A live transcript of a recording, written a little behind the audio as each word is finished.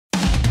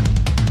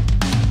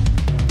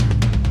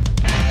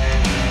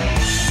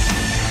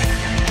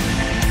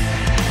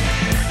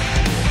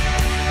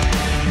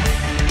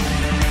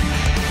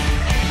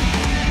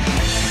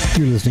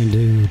You're listening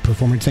to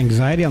Performance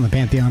Anxiety on the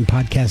Pantheon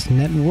Podcast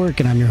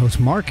Network, and I'm your host,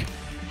 Mark.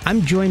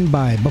 I'm joined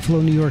by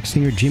Buffalo, New York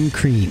singer Jim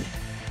Crean.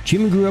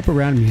 Jim grew up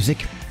around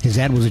music. His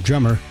dad was a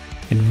drummer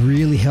and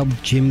really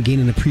helped Jim gain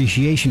an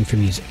appreciation for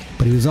music.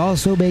 But he was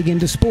also big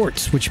into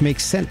sports, which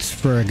makes sense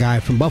for a guy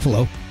from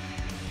Buffalo.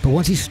 But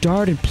once he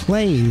started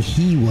playing,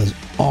 he was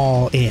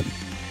all in.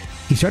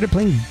 He started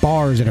playing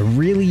bars at a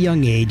really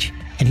young age,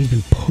 and he's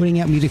been putting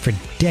out music for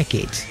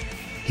decades.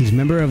 He's a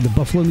member of the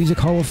Buffalo Music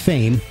Hall of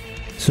Fame.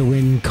 So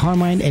when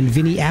Carmine and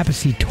Vinny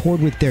Appice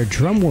toured with their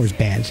Drum Wars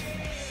bands,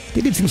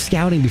 they did some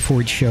scouting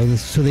before each show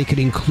so they could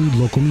include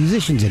local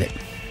musicians in it.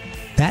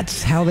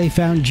 That's how they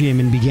found Jim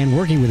and began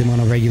working with him on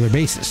a regular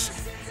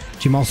basis.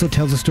 Jim also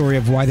tells a story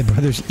of why the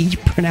brothers each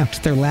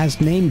pronounced their last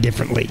name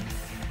differently.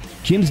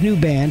 Jim's new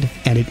band,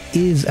 and it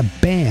is a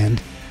band,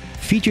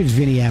 features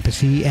Vinny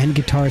Appice and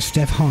guitarist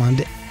Steph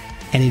Honde,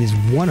 and it is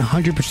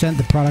 100%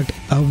 the product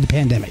of the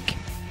pandemic.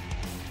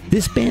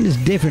 This band is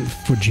different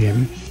for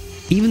Jim.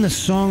 Even the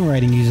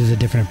songwriting uses a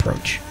different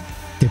approach.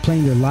 They're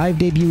playing their live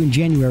debut in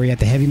January at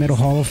the Heavy Metal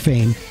Hall of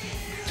Fame,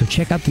 so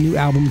check out the new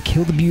album,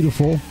 Kill the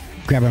Beautiful,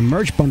 grab a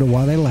merch bundle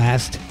while they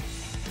last,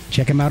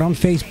 check them out on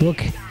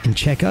Facebook, and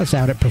check us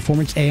out at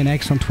Performance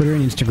ANX on Twitter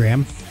and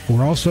Instagram.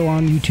 We're also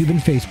on YouTube and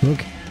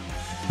Facebook.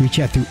 Reach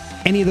out through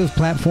any of those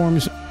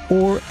platforms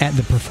or at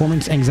the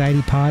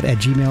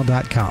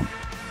performanceanxietypod@gmail.com.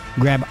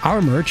 Grab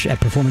our merch at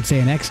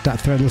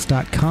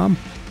performanceanx.threadless.com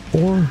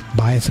or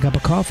buy us a cup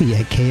of coffee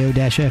at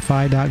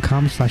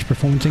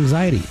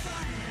ko-fi.com/performanceanxiety.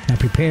 Now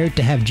prepare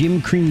to have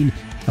Jim Crean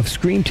of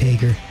Scream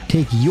Taker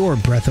take your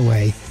breath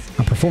away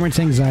on Performance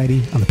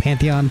Anxiety on the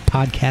Pantheon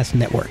Podcast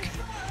Network.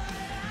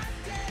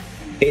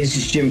 Hey, this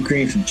is Jim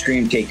Crean from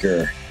Scream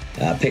Taker.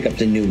 Pick up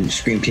the new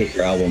Scream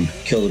Taker album,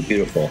 Kill the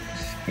Beautiful,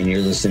 and you're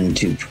listening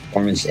to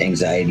Performance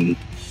Anxiety.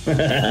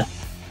 All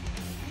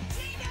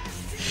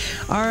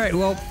right,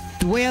 well,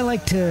 the way I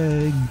like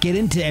to get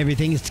into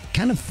everything is to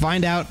kind of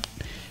find out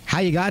how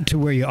you got to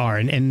where you are.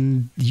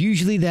 And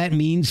usually that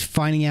means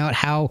finding out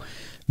how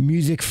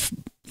music,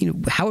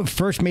 how it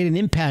first made an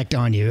impact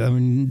on you. I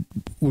mean,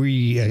 were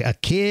you a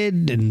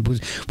kid, and what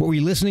were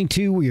you listening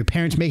to? Were your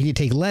parents making you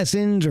take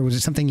lessons, or was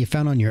it something you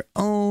found on your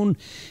own?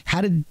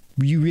 How did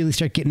you really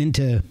start getting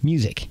into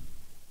music?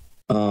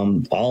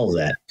 All of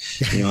that.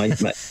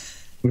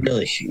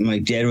 My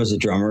dad was a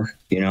drummer,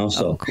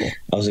 so cool.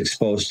 I was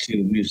exposed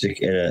to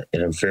music at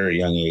a very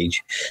young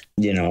age,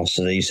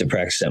 so they used to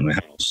practice at my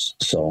house.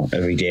 So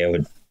every day I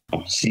would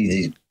see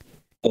these,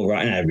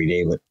 not every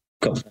day, but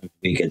a couple times a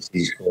week, I'd see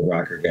these cool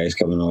rocker guys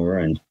coming over,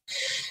 and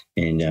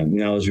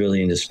I was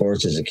really into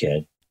sports as a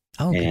kid,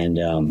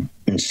 and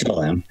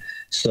still am.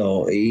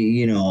 So,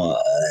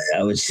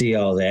 I would see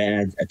all that,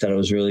 and I thought it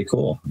was really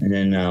cool. And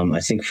then I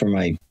think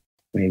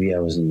maybe I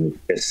was in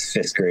the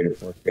fifth grade or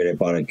fourth grade, I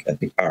bought a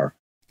guitar.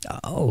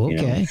 Oh,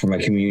 okay. For my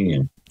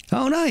communion.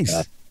 Oh,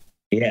 nice.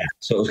 Yeah,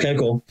 so it was kind of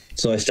cool.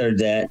 So I started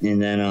that,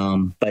 and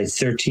then by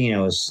 13,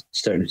 I was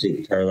starting to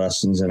take guitar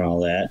lessons and all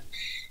that,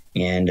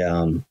 and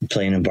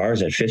playing in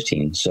bars at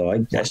 15. So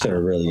I started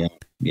really young.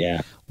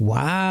 Yeah.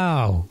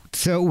 Wow.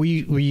 So were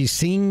you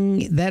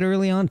singing that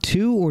early on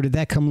too, or did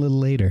that come a little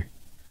later?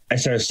 I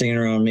started singing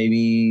around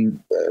maybe,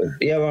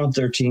 around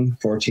 13,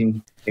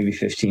 14, maybe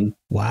 15.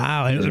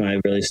 Wow. That was when I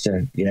really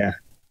started, yeah.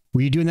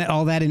 Were you doing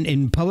all that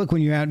in public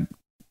when you're out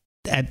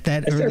at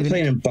that? I started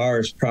playing in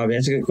bars, probably.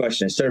 That's a good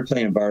question. I started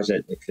playing in bars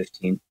at like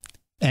 15.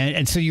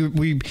 And so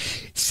were you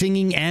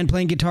singing and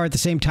playing guitar at the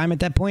same time at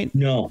that point?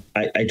 No,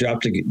 I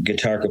dropped the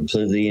guitar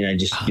completely, and I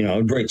just, I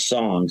would write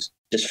songs,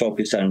 just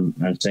focused on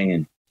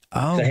singing.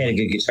 Oh. I had a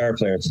good guitar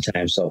player at the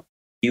time, so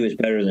he was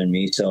better than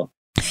me, so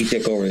he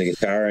took over the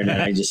guitar, and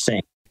then I just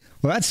sang.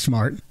 Well, that's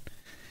smart.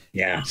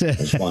 Yeah, it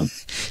was fun.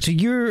 So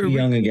you're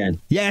young again.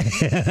 Yeah.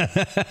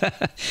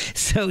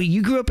 So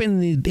you grew up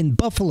in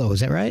Buffalo, is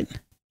that right?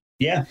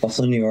 Yeah,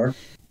 Buffalo, New York.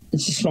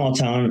 It's a small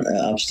town,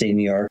 upstate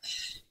New York.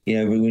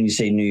 When you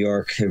say New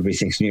York, everybody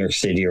thinks New York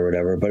City or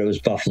whatever, but it was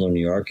Buffalo,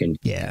 New York, and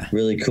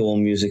really cool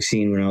music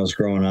scene when I was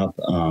growing up.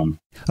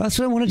 That's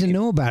what I wanted to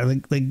know about.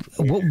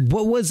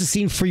 What was the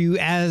scene for you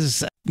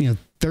as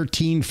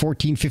 13,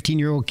 14,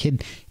 15-year-old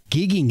kid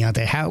gigging out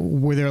there?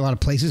 Were there a lot of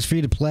places for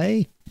you to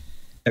play?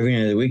 Every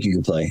night of the week you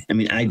could play. I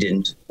mean, I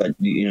didn't, but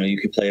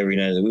you could play every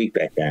night of the week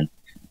back then.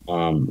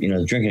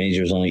 The drinking age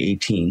was only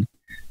 18,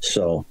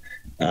 so.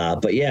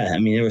 But yeah, I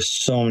mean, there were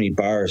so many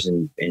bars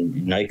and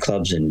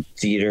nightclubs and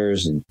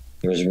theaters, and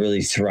there was a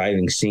really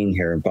thriving scene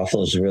here. And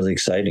Buffalo was really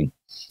exciting.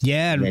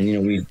 Yeah. And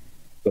then, we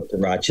go up to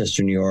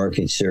Rochester, New York,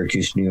 and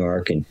Syracuse, New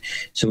York. And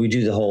so we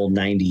do the whole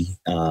 90,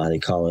 they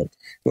call it.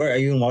 Where are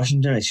you in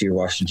Washington? I see you're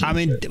Washington.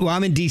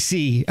 I'm in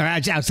D.C., or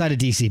outside of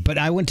D.C., but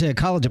I went to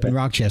college up in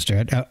Rochester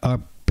at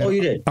you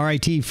did?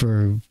 RIT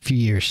for a few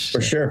years.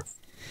 For sure.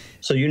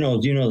 So you know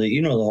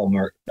the whole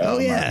market.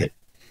 Market.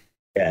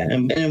 Yeah,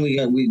 and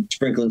we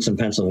sprinkled in some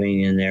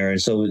Pennsylvania in there,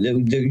 and so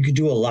you could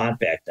do a lot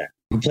back then.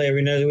 You play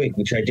every night of the week,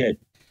 which I did.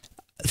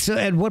 So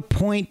at what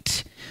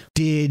point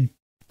did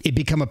it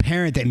become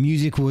apparent that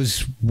music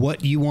was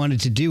what you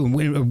wanted to do?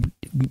 And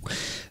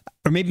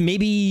Or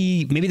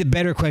maybe the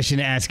better question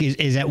to ask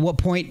is at what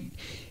point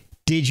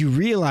did you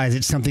realize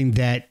it's something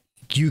that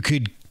you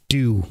could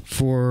do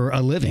for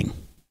a living?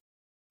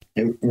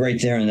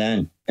 Right there and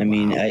then. I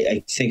mean,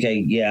 I think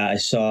I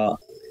saw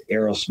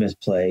Aerosmith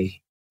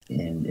play,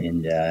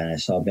 and I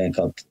saw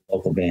a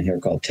local band here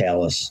called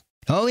Talus.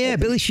 Oh yeah,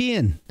 Billy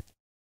Sheehan.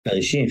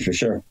 Billy Sheehan for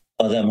sure.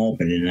 Saw them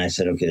open, and I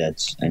said, okay,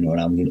 I know what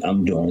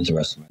I'm doing with the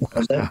rest of my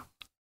life. That's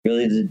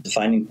really the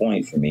defining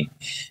point for me,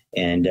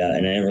 and I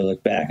never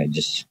looked back. I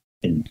just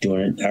been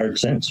doing it hard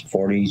since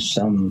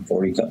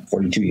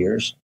 42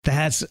 years.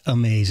 That's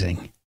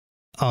amazing.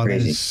 Oh,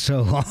 Crazy. That is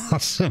so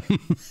awesome.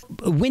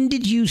 When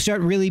did you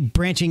start really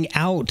branching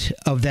out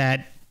of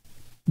that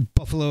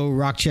Buffalo,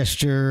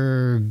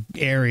 Rochester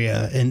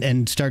area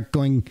and start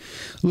going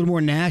a little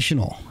more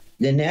national?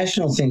 The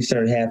national thing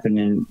started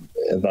happening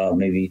about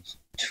maybe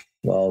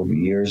 12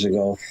 years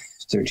ago,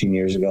 13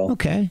 years ago.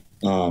 Okay.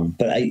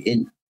 But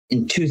in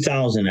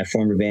 2000, I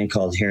formed a band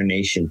called Hair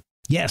Nation.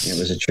 Yes. And it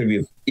was a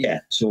tribute.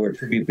 Yeah. So we're a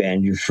tribute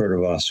band. You've heard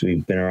of us.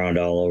 We've been around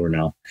all over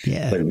now.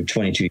 Yeah. But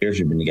 22 years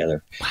we've been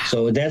together. Wow.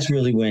 So that's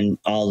really when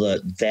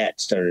that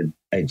started.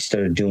 I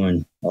started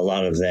doing a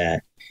lot of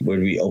that, where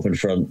we opened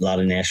for a lot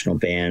of national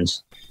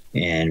bands,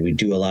 and we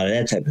do a lot of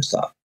that type of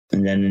stuff.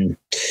 And then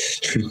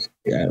I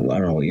don't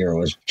know what year it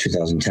was,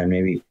 2010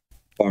 maybe,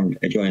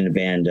 I joined the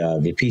band,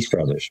 the Appice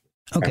Brothers,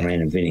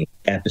 Carmine and Vinny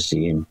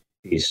Appice and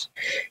Appice.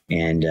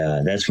 And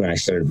that's when I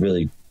started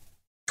really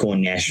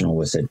going national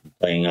with it,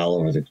 playing all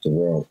over the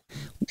world.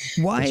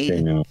 Why? It's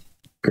been a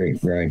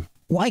great ride.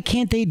 Why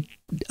can't they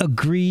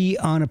agree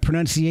on a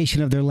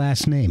pronunciation of their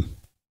last name?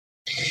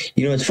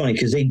 You know, it's funny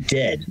because they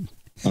did.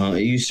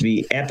 It used to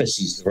be Appice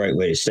is the right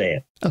way to say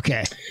it.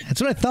 Okay,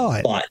 that's what I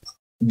thought.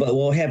 But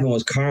what happened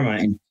was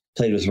Carmine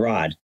played with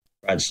Rod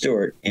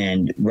Stewart,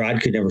 and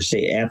Rod could never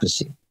say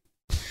Appice.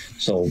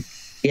 So,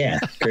 yeah,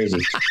 crazy.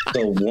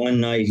 So one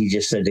night he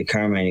just said to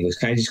Carmine, he goes,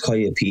 "Can I just call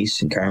you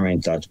Appice?" And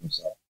Carmine thought to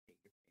himself,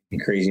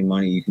 "Crazy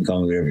money, you can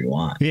call me whatever you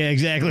want." Yeah,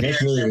 exactly. And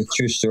that's really the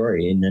true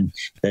story. And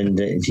then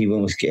he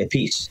went with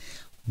Appice.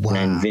 Wow.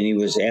 And Vinny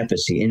was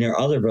Appice. And their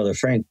other brother,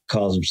 Frank,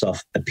 calls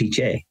himself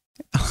Appice.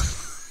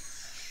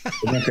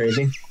 Isn't that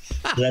crazy?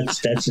 That's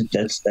it.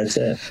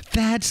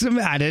 That's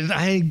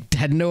I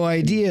had no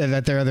idea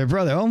that their other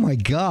brother. Oh my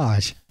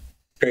gosh.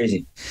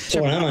 Crazy.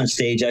 So when I'm on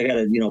stage, I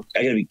gotta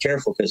be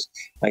careful because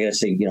I gotta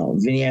say,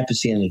 Vinny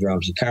Appice on the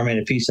drums and Carmine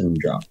Appice on the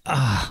drums.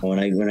 When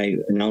I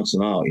announce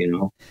them out,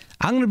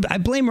 I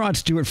blame Rod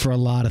Stewart for a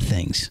lot of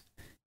things.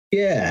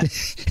 Yeah,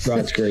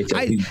 Rod's great.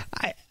 I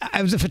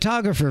was a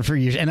photographer for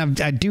years, and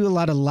I do a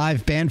lot of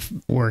live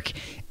band work.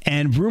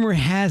 And rumor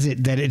has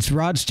it that it's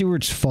Rod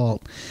Stewart's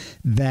fault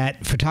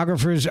that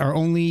photographers are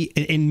only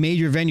in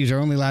major venues are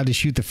only allowed to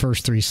shoot the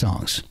first 3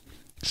 songs.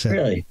 So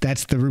really,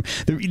 that's the rumor.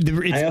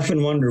 I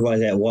often wonder why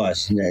that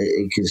was,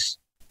 because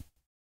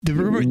the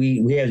rumor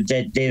we have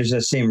that there's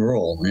that same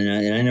rule,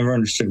 and I never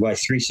understood why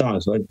 3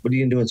 songs. What are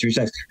you gonna do with 3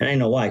 songs? And I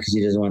know why, because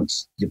he doesn't want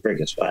to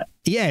break a spot.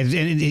 Yeah, and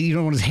you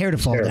don't want his hair to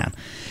fall down.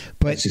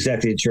 But that's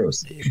exactly the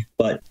truth.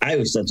 But I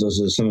always thought those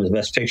were some of the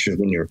best pictures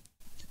when you're,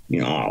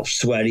 all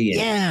sweaty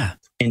and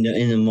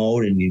in the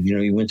mode, and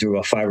you went through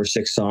about 5 or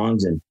 6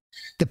 songs, and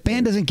the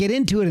band doesn't get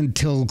into it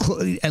until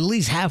at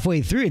least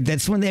halfway through it.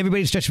 That's when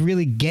everybody starts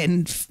really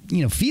getting,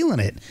 feeling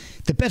it.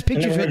 The best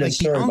pictures are like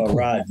the encore. About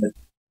Rod, but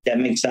that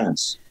makes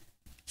sense.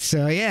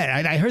 So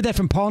yeah, I heard that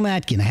from Paul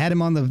Natkin. I had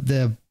him on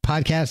the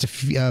podcast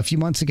a few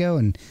months ago,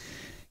 and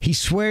he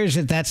swears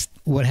that that's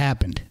what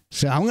happened.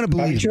 So I'm going to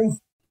believe him.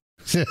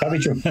 Probably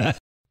true.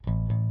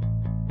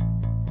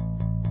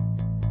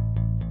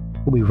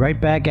 We'll be right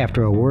back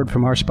after a word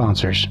from our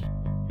sponsors.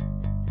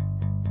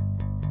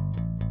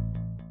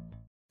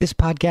 This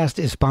podcast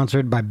is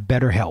sponsored by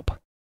BetterHelp.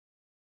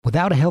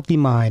 Without a healthy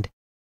mind,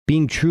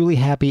 being truly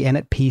happy and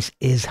at peace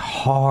is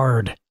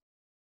hard.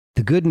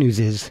 The good news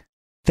is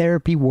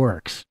therapy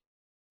works.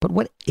 But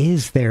what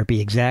is therapy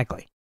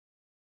exactly?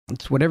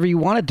 It's whatever you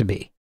want it to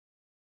be.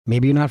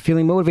 Maybe you're not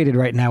feeling motivated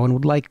right now and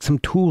would like some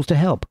tools to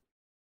help.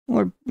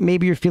 Or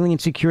maybe you're feeling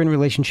insecure in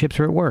relationships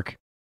or at work,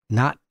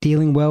 not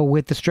dealing well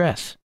with the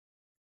stress.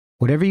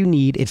 Whatever you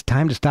need, it's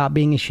time to stop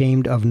being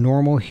ashamed of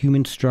normal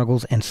human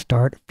struggles and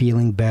start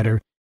feeling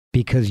better,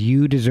 because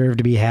you deserve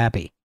to be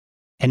happy.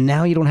 And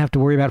now you don't have to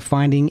worry about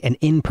finding an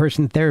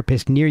in-person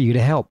therapist near you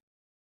to help.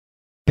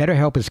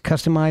 BetterHelp is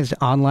customized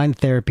online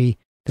therapy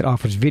that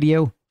offers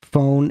video,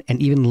 phone,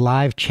 and even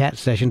live chat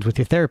sessions with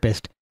your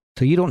therapist,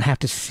 so you don't have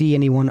to see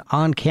anyone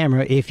on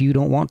camera if you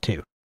don't want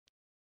to.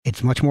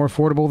 It's much more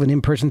affordable than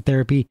in-person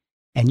therapy,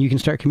 and you can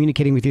start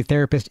communicating with your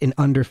therapist in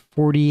under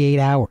 48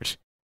 hours.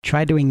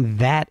 Try doing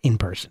that in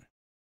person.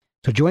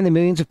 So join the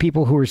millions of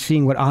people who are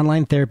seeing what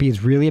online therapy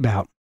is really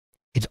about.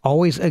 It's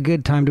always a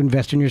good time to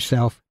invest in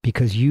yourself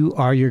because you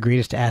are your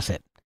greatest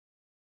asset.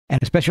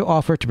 And a special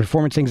offer to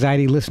Performance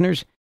Anxiety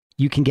listeners,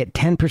 you can get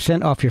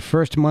 10% off your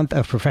first month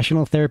of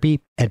professional therapy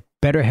at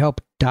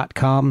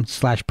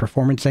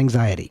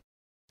betterhelp.com/performanceanxiety.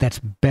 That's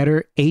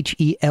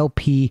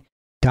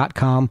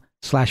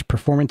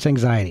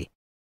betterhelp.com/performanceanxiety.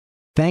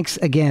 Thanks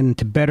again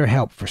to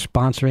BetterHelp for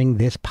sponsoring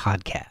this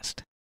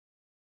podcast.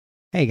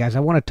 Hey guys, I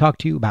want to talk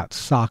to you about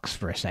socks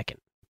for a second.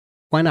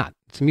 Why not?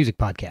 It's a music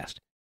podcast.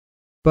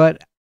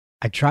 But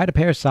I tried a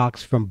pair of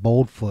socks from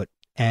Boldfoot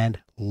and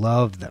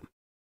loved them.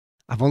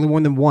 I've only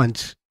worn them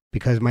once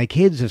because my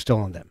kids have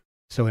stolen them.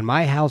 So in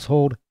my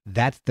household,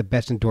 that's the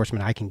best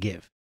endorsement I can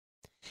give.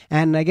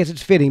 And I guess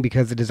it's fitting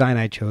because the design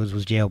I chose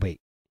was jailbird.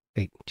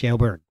 The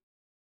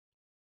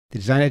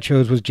design I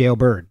chose was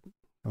jailbird.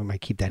 I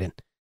might keep that in.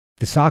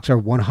 The socks are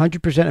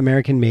 100%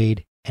 American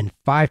made and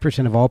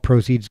 5% of all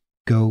proceeds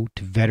go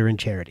to veteran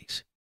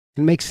charities.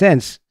 It makes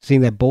sense,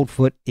 seeing that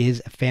Boldfoot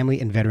is a family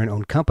and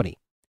veteran-owned company.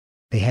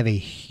 They have a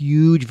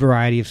huge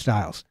variety of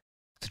styles.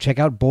 So check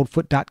out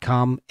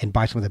boldfoot.com and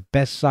buy some of the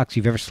best socks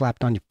you've ever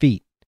slapped on your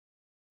feet.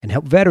 And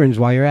help veterans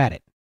while you're at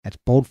it. That's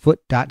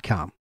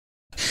boldfoot.com.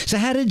 So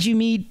how did you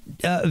meet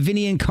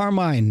Vinny and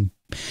Carmine?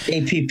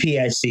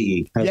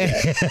 Appice.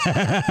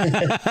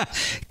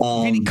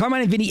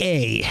 Carmine and Vinny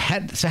A.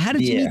 So how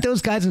did you meet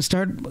those guys and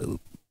start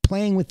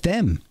playing with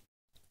them?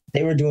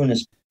 They were doing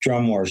this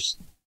drum wars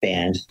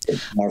band that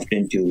morphed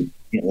into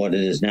what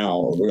it is now,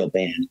 a real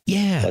band.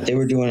 Yeah. But they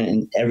were doing it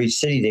in every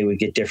city. They would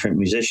get different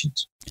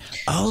musicians.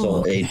 Oh, so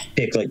okay. They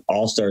pick like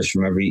all-stars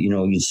from every,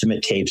 you'd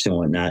submit tapes and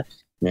whatnot.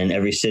 And then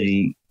every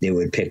city, they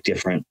would pick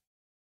different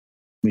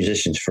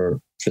musicians for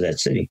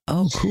that city.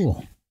 Oh,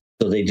 cool.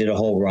 So they did a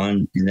whole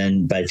run. And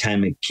then by the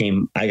time it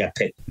came, I got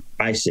picked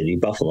my city,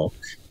 Buffalo.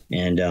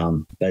 And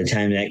by the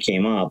time that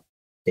came up,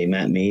 they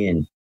met me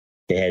and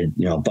they had,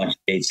 a bunch of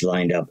dates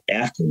lined up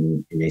after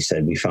me. And they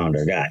said, we found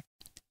our guy.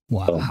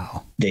 Wow.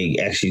 So they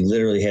actually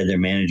literally had their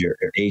manager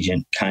or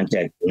agent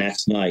contact the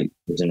next night.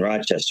 It was in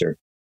Rochester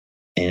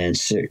and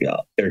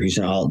Syracuse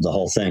and the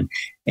whole thing,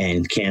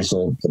 and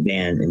canceled the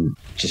band and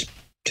just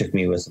took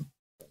me with them.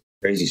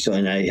 Crazy. So,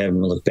 and I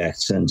haven't looked back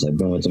since. I've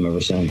been with them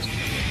ever since.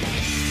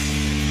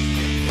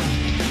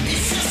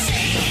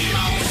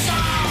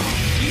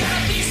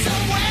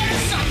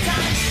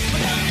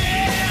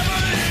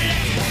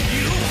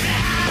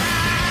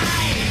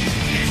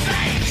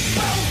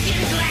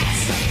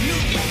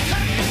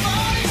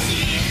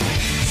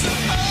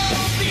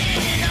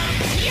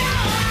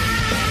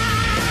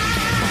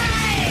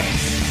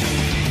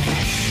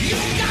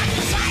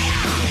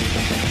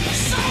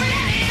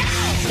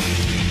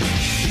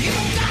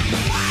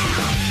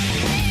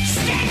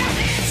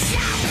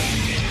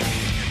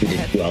 We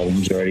did 2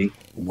 albums already.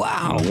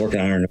 Wow.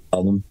 Working on our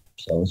album.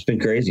 So it's been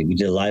crazy. We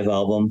did a live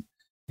album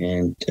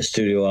and a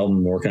studio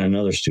album, working on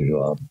another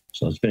studio album.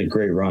 So it's been a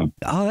great run.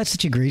 Oh, that's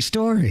such a great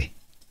story.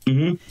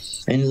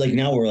 Mm-hmm. And like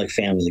now we're like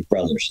family, like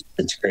brothers.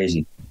 It's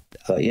crazy.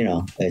 But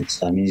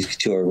these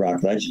 2 are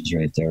rock legends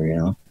right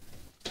there,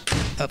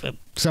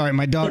 Sorry,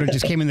 my daughter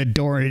just came in the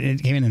door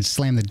and came in and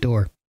slammed the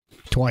door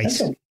twice.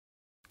 That's okay.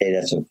 Hey,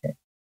 that's okay.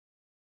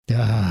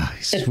 I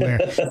swear.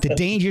 The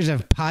dangers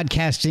of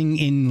podcasting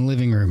in the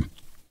living room.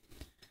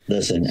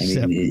 Listen,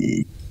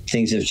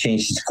 things have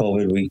changed since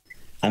COVID.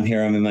 I'm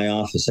in my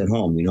office at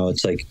home.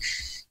 It's like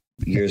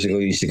years ago,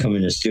 you used to come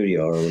in the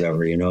studio or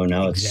whatever,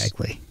 now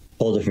Exactly. It's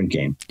a whole different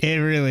game. It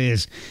really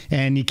is.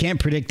 And you can't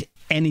predict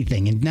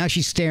anything. And now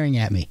she's staring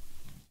at me.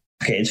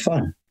 Okay, it's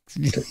fun.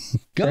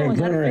 Go on,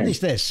 finish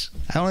this.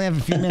 I only have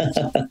a few minutes.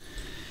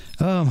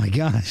 Oh, my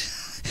gosh.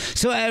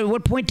 So at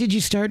what point did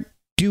you start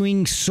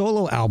doing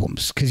solo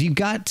albums? Because you've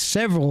got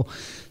several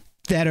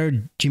that are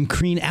Jim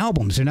Crean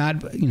albums. They're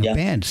not,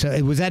 bands.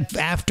 So was that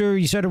after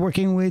you started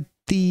working with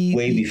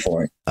way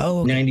before it? Oh,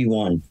 okay.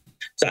 91.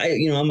 So I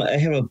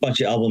have a bunch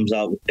of albums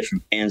out with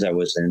different bands I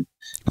was in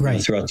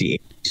throughout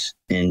the 80s,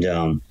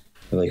 and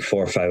like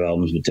 4 or 5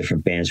 albums with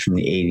different bands from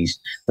the 80s.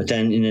 But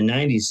then in the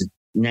 90s,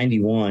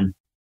 91,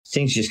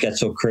 things just got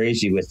so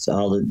crazy with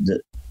all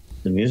the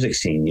music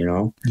scene,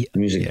 the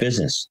music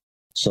business.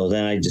 So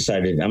then I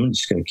decided I'm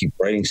just going to keep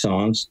writing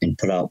songs and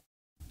put out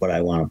what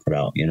I want to put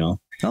out,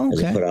 Oh,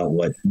 okay. As I put out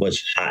what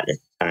was hot at the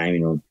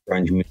time,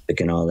 grunge music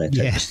and all that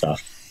type of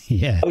stuff.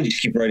 Yeah. I would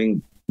just keep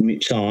writing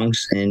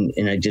songs, and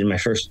I did my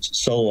first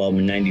solo album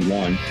in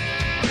 91.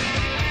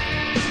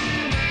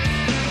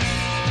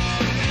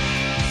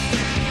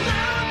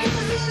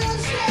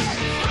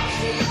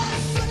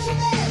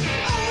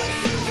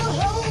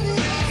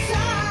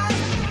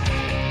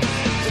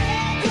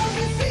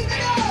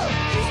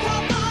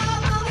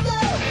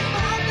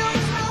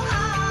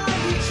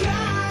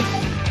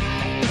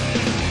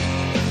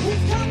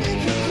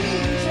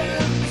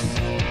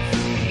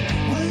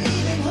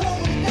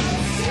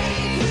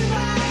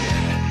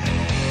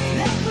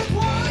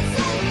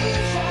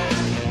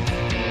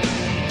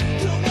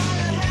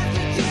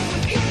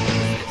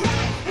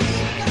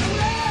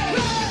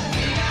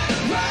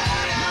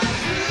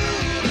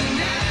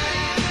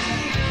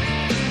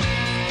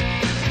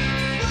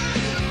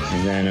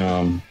 And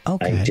then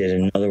I did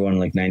another one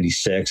like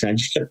 96, and I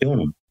just kept doing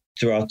them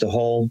throughout the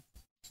whole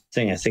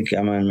thing. I think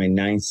I'm on my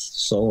 9th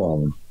solo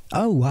album.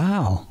 Oh,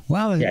 wow.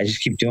 Wow. Yeah, I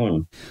just keep doing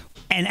them.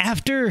 And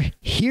after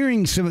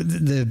hearing some of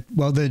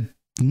the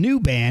new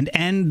band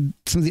and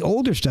some of the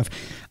older stuff,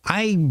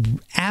 I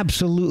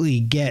absolutely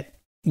get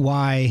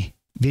why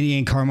Vinny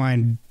and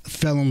Carmine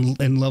fell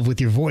in love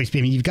with your voice.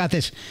 I mean, you've got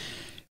this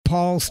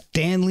Paul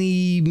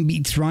Stanley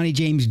meets Ronnie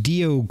James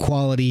Dio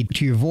quality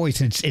to your voice,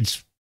 and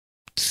it's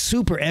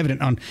super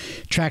evident on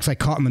tracks like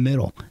Caught in the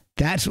Middle.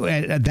 That's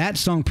that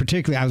song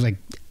particularly, I was like,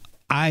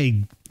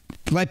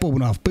 light bulb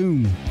went off,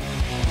 boom. You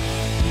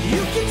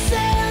can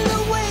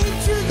sail away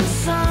to the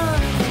sun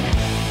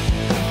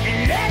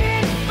and let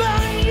it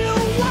burn you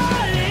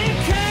while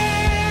it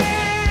can.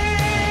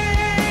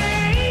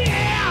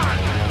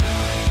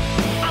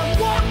 I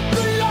walk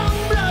the long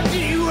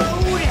bloody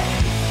road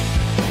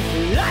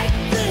like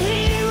the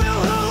hero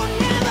who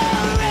never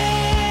ran.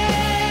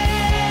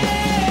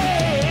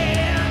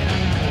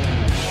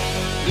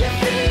 You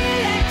feel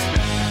it,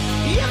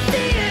 you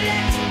feel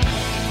it,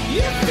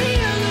 you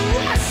feel the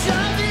rush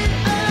of it.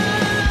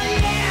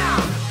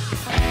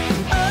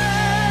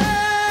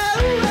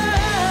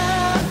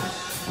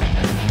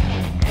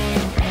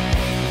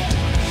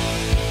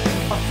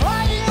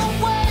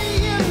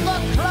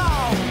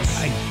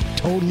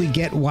 Totally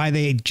get why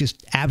they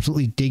just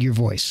absolutely dig your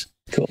voice.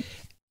 Cool.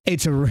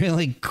 It's a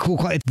really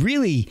cool, it's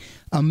really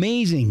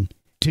amazing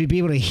to be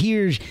able to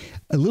hear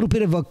a little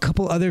bit of a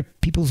couple other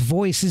people's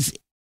voices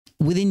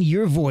within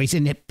your voice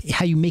and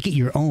how you make it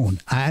your own.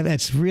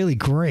 That's really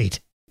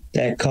great.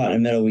 That Caught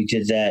in the Middle, we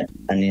did that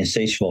on the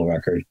Insatiable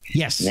record.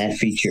 Yes. And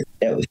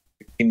that was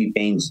Jimmy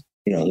Bain's,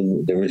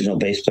 the original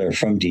bass player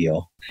from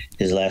Dio,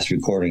 his last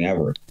recording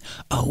ever.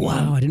 Oh,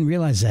 wow. I didn't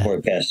realize that. Before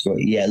he passed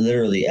away. Yeah,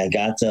 literally. I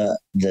got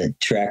the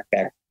track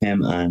back from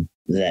him on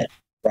that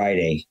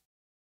Friday,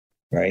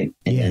 right?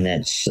 And then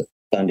that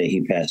Sunday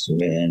he passed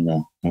away on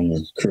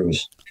the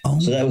cruise. Oh.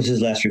 So that was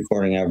his last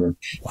recording ever.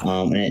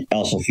 Wow. And it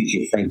also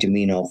featured Frank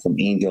Domino from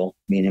Angel.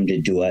 Me and him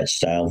did duet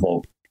style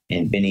vocal.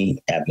 And Vinny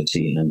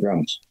Appice on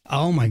drums.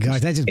 Oh my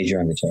gosh, that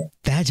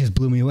just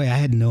blew me away. I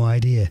had no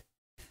idea.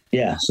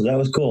 Yeah, so that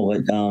was cool. But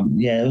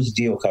it was a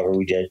Dio cover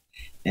we did,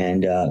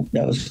 and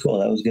that was cool.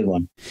 That was a good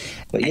one.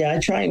 But yeah,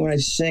 when I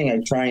sing,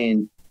 I try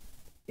and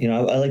I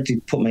like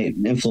to put my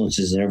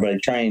influences in there. But I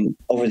try and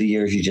over the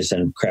years, you just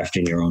end up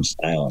crafting your own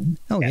style.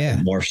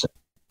 And more stuff.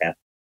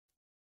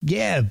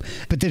 Yeah,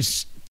 but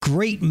there's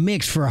great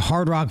mix for a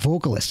hard rock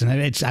vocalist, and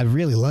I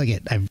really like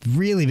it. I've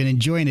really been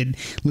enjoying it,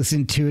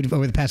 listening to it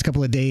over the past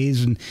couple of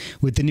days, and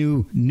with the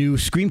new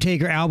Scream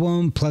Taker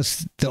album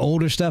plus the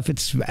older stuff,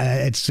 it's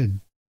a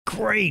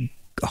great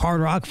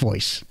hard rock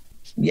voice.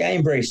 Yeah, I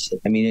embraced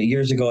it. I mean,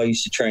 years ago I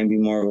used to try and be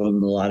more of a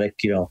melodic,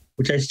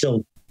 which I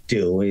still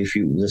do. If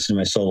you listen to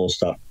my solo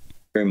stuff,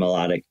 very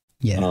melodic.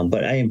 Yeah.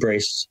 But I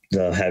embraced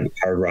the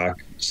hard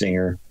rock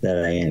singer that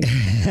I am.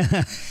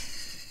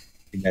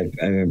 I've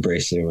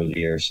embraced it over the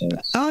years.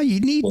 So you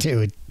need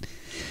to.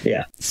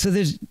 Yeah. So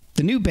there's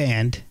the new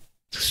band,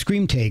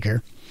 Scream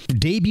Taker,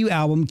 debut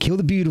album, Kill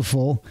the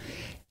Beautiful.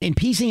 And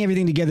piecing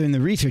everything together in the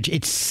research,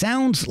 it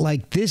sounds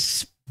like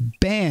this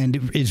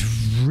band is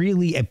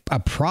really a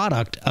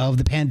product of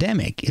the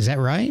pandemic. Is that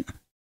right?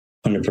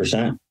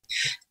 100%.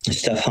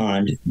 Steph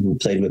Honde, who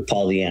played with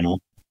Paul Diano,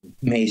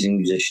 amazing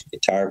musician,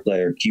 guitar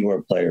player,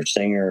 keyboard player,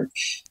 singer,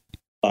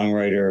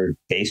 songwriter,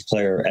 bass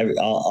player,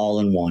 all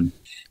in one.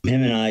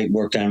 Him and I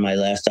worked on my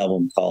last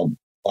album called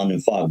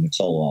London Fog, my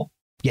solo album.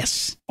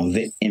 Yes. And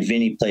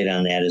Vinny played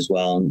on that as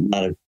well. And a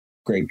lot of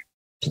great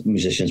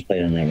musicians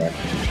played on that record.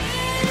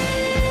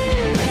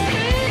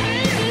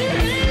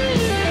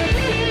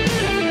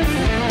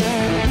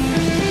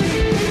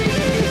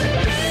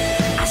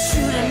 I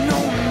should have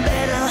known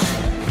better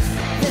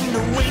than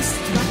to waste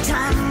my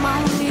time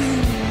on you.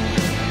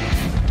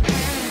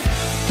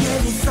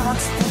 Heavy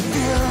thoughts that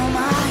fill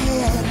my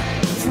head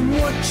from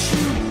what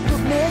you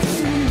put me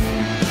through.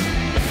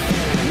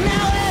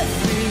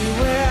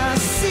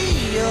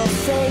 Your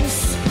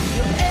face,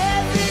 you're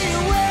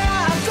everywhere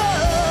I go.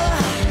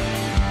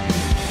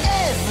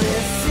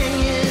 Everything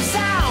is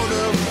out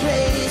of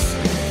place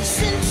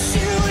since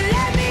you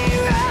let me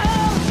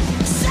roll.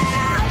 Said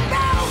I'm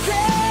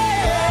broken.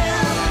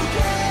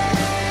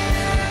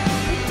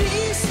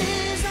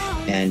 Pieces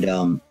on.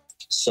 And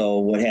so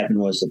what happened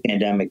was the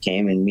pandemic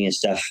came, and me and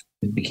Steph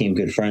became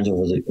good friends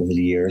over the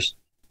years.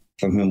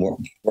 From him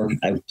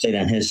I played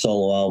on his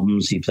solo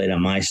albums, he played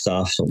on my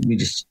stuff, so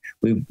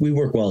we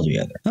work well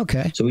together.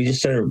 Okay. So we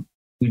just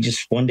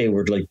one day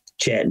we're like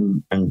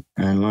chatting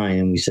online,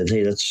 and we said,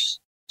 hey, let's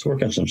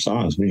work on some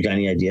songs. We got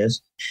any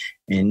ideas?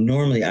 And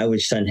normally I would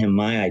send him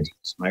my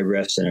ideas, my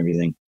riffs and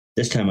everything.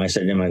 This time I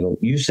said to him, I go,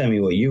 you send me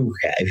what you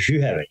have. If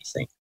you have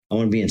anything, I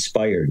want to be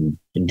inspired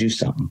and do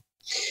something.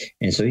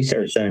 And so he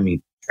started sending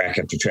me track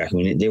after track. I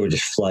mean, they were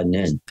just flooding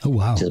in. Oh,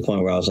 wow. To the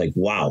point where I was like,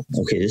 wow,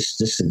 okay, this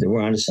is, we're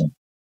onto something.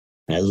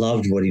 I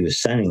loved what he was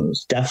sending. It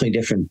was definitely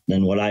different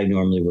than what I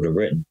normally would have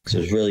written. So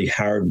it was really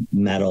hard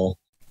metal,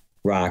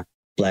 rock,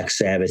 Black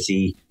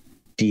Sabbath-y,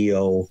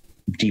 Dio,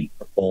 Deep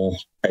Purple,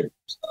 type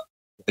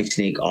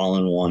Whitesnake, all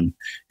in one.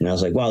 And I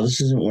was like, wow,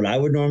 this isn't what I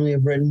would normally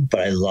have written, but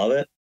I love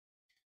it.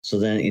 So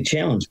then it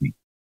challenged me.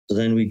 So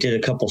then we did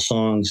a couple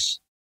songs,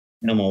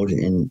 demoed,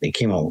 and they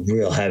came out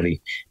real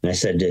heavy. And I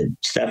said to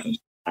Steph,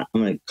 I'm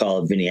going to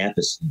call it Vinny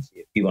Appice and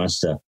see if he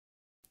wants to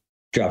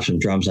drop some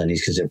drums on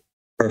these because they're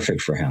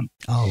perfect for him.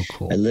 Oh,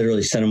 cool. I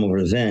literally sent him over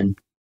to Vin,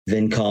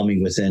 Vin called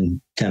me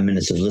within 10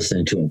 minutes of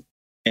listening to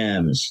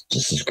him.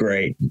 This is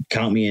great.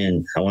 Count me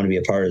in. I want to be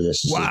a part of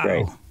this. This is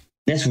great.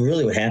 That's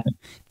really what happened.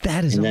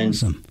 That is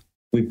awesome.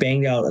 We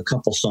banged out a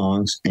couple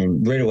songs,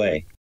 and right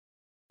away,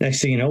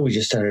 next thing you know, we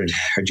just started,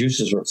 our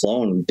juices were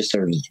flowing. We just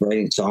started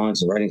writing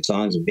songs,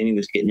 and Vinny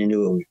was getting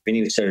into it.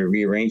 Vinny started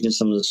rearranging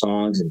some of the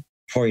songs, and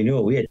before you knew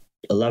it, we had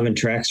 11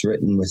 tracks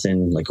written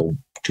within like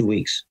 2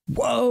 weeks.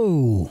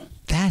 Whoa,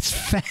 that's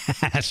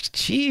fast.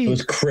 Jeez. It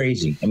was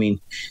crazy. I mean,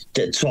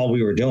 that's all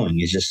we were doing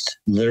is just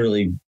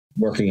literally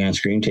working on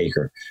Screen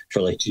Taker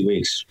for like 2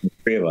 weeks. The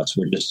three of us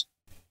were just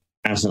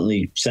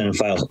constantly sending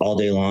files all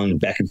day long and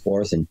back and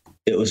forth. And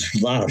it was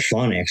a lot of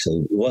fun,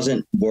 actually. It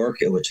wasn't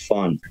work. It was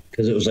fun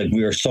because it was like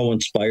we were so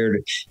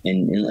inspired.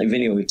 And like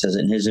Vinny always says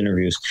it in his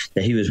interviews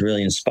that he was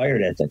really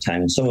inspired at that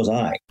time. And so was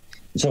I.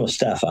 And so was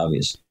Steph,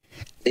 obviously.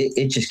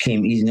 It just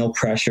came easy, no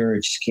pressure.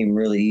 It just came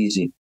really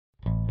easy.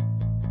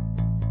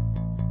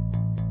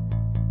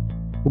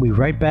 We'll be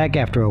right back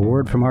after a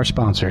word from our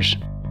sponsors.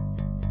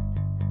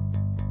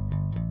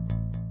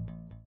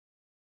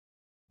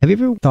 Have you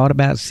ever thought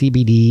about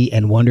CBD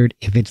and wondered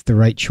if it's the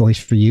right choice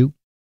for you?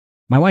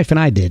 My wife and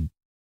I did.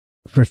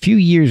 For a few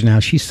years now,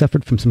 she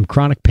suffered from some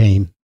chronic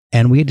pain,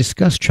 and we had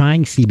discussed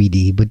trying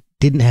CBD, but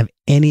didn't have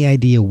any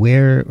idea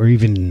where or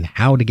even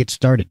how to get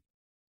started.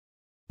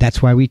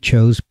 That's why we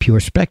chose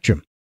Pure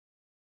Spectrum.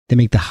 They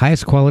make the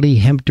highest quality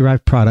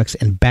hemp-derived products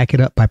and back it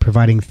up by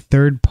providing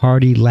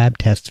third-party lab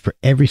tests for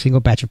every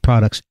single batch of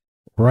products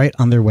right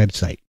on their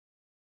website.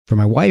 For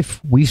my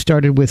wife, we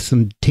started with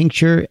some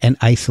tincture and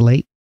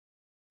isolate,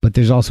 but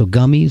there's also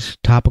gummies,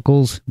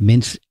 topicals,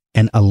 mints,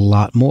 and a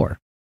lot more.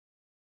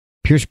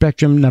 Pure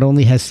Spectrum not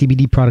only has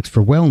CBD products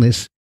for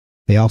wellness,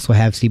 they also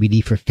have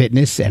CBD for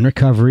fitness and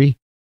recovery,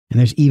 and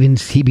there's even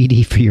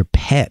CBD for your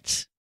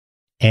pets.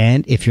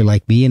 And if you're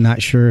like me and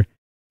not sure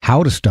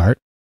how to start,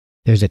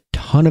 there's a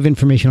ton of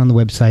information on the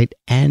website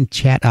and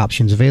chat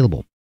options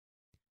available.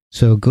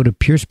 So go to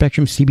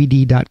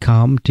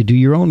purespectrumcbd.com to do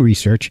your own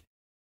research,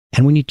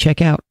 and when you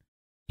check out,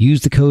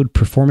 use the code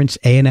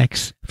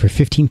PerformanceANX for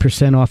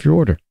 15% off your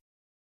order.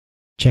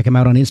 Check them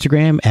out on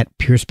Instagram at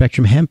Pure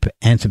Spectrum Hemp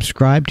and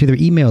subscribe to their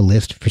email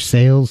list for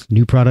sales,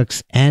 new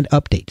products, and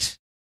updates.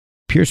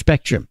 Pure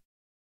Spectrum,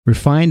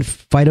 refined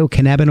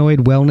phytocannabinoid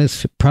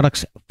wellness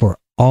products for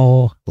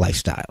all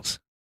lifestyles.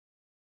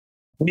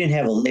 We didn't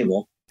have a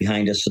label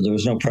behind us, so there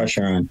was no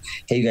pressure on,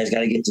 hey, you guys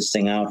got to get this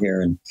thing out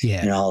here and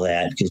all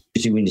that. Because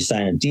usually when you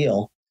sign a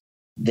deal,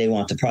 they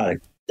want the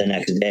product the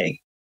next day.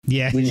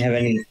 Yeah. We didn't have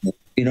any,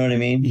 you know what I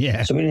mean?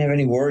 Yeah. So we didn't have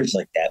any worries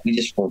like that. We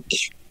just were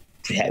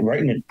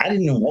writing it. I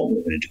didn't know what we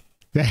were going to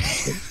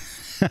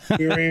do.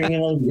 We were even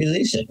going to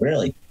release it,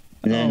 really.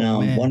 And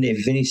then one day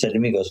Vinny said to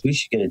me, he goes, we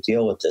should get a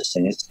deal with this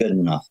thing. It's good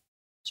enough.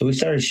 So we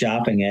started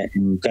shopping it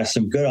and got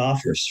some good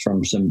offers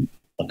from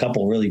a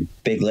couple really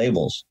big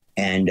labels.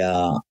 And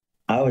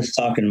I was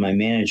talking to my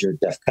manager,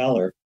 Jeff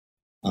Keller,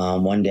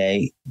 one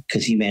day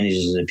because he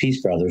manages the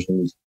Appice Brothers.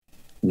 And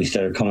we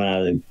started coming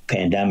out of the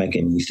pandemic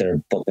and we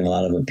started booking a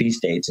lot of Appice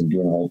dates and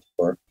doing a whole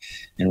tour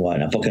and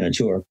whatnot, booking a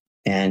tour.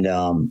 And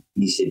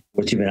he said,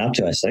 what you been up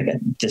to? I said, I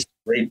got this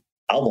great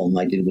album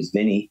I did with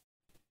Vinny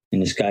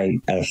and this guy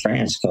out of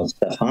France called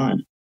Steph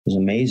Honde. It was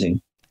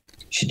amazing.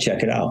 You should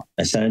check it out.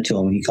 I sent it to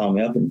him. He called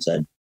me up and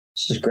said,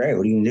 this is great.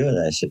 What are you going to do with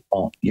it? I said,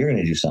 well, you're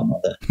going to do something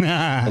with it.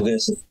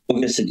 We'll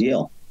get us a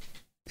deal.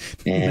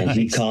 And nice.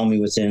 He called me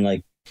within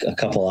like a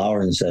couple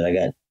hours and said, I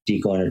got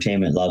Deco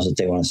Entertainment loves it.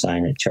 They want to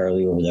sign it.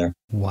 Charlie over there.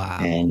 Wow.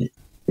 And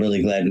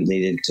really glad they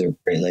did because they're a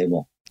great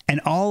label.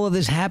 And all of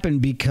this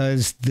happened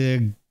because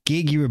the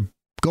gig you were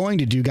going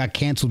to do got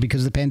canceled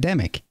because of the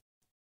pandemic.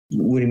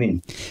 What do you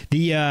mean?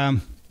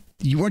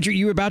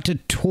 You were about to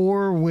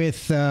tour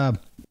with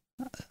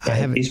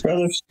Appice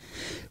Brothers?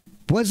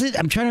 Was it?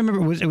 I'm trying to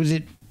remember. Was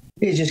it?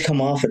 We had just come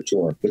off a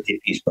tour with the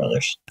Appice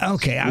Brothers.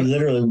 Okay.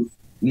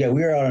 We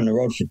were out on the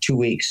road for 2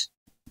 weeks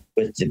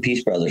with the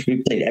Appice Brothers.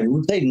 We played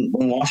in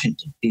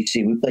Washington,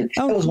 D.C. That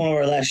was one of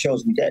our last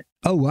shows we did.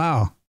 Oh,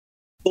 wow.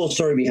 Cool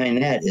story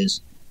behind that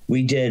is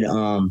we did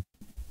a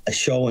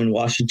show in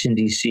Washington,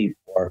 D.C.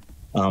 for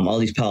all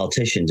these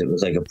politicians. It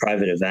was like a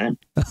private event.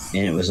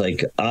 And it was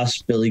like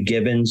us, Billy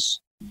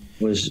Gibbons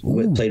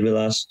played with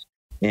us,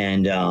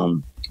 and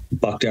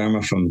Buck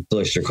Dharma from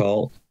Blister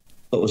Cult.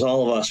 It was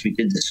all of us. We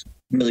did this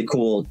really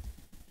cool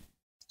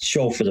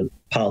show for the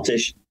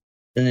politicians.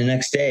 Then the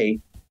next day,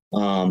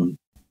 the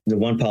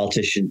one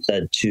politician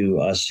said to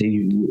us,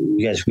 "You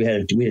guys, we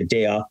had a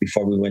day off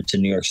before we went to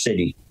New York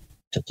City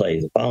to play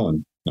the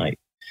following night.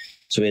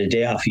 So we had a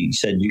day off. He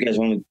said, you guys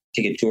want to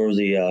take a tour of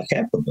the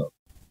Capitol building?"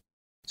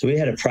 So we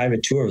had a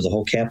private tour of the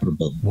whole Capitol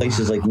building,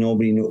 places like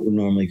nobody would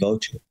normally go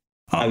to.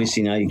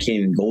 Obviously now you can't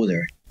even go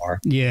there anymore.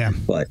 Yeah.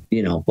 But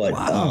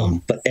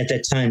but at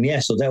that time,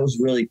 so that was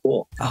really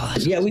cool.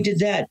 We did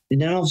that.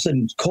 And then all of a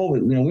sudden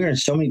COVID, we were in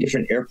so many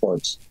different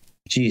airports.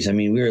 Geez, I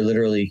mean, we were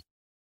literally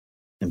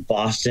in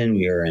Boston,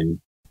 we were in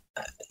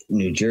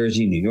New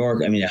Jersey, New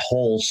York. I mean, a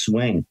whole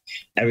swing.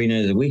 Every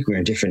night of the week, we were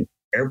in different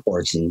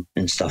airports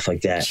and stuff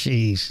like that.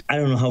 Jeez. I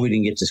don't know how we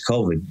didn't get this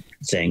COVID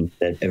thing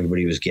that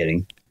everybody was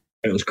getting.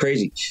 It was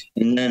crazy.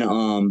 And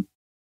then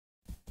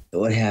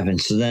what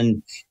happened? So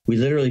then we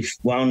literally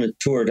wound the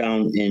tour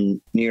down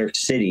in New York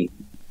City.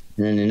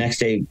 And then the next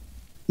day,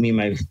 me and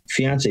my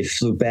fiance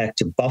flew back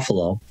to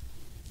Buffalo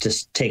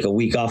to take a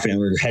week off, and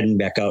we were heading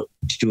back out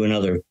to do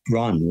another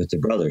run with the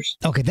brothers.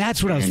 Okay,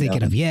 that's what I was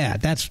thinking of. Yeah,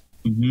 that's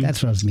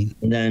what I was meaning.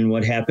 And then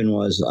what happened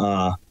was,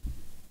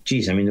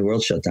 the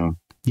world shut down.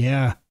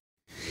 Yeah.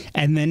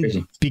 And then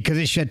Crazy. Because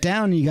it shut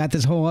down, you got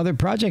this whole other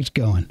project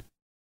going.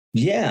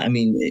 Yeah, I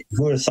mean,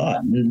 who would have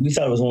thought? We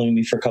thought it was only going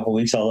to be for a couple of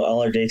weeks.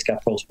 All our dates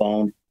got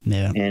postponed,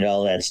 and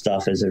all that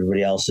stuff, as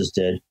everybody else's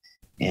did.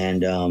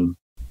 And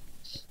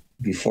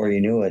before you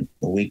knew it,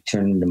 a week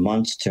turned into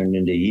months, turned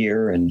into a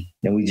year, and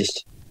then we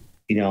just,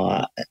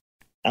 I'm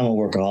a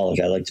workaholic.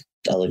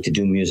 I like to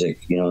do music.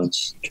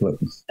 It's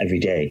every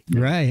day.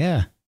 Right.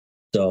 Yeah.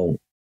 So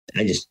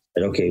I just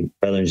said, okay,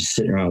 rather than just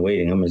sitting around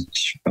waiting, I'm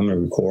gonna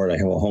record. I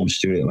have a home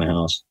studio at my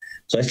house,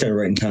 so I started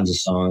writing tons of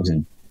songs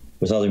and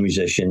with other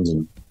musicians,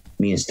 and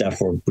me and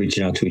Steph were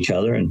reaching out to each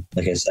other, and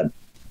like I said,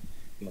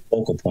 a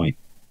focal point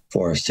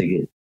for us to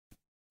get,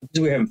 because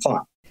we were having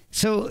fun.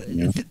 So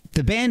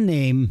the band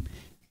name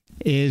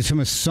is from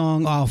a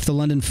song off the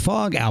London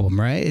Fog album,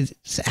 right?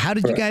 How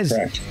did you guys?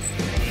 Correct.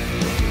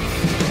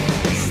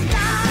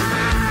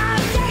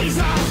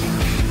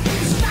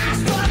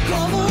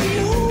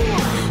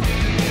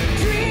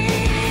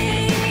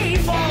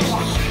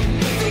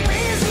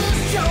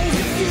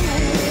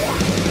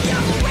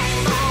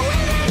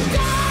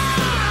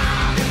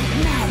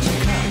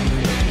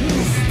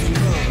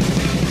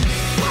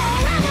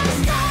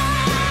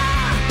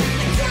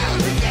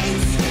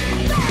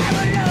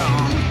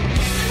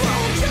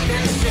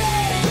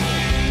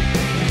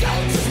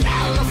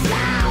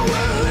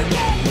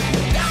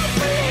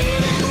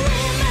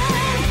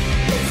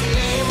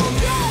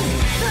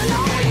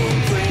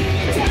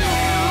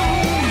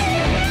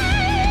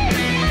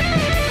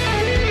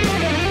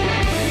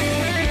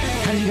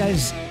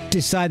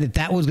 Decide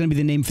that was going to be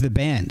the name for the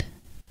band?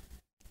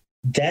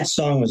 That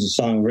song was a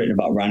song written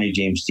about Ronnie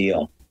James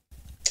Dio,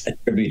 a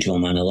tribute to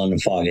him on the London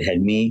Fog. It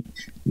had me,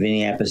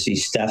 Vinny Appice,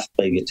 Steph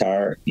played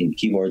guitar and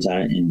keyboards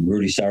on it, and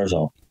Rudy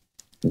Sarzo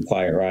from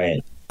Quiet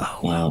Riot,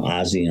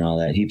 Ozzy and all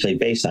that. He played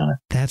bass on it.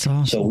 That's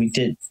awesome. So we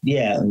did,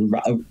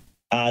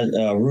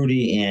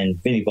 Rudy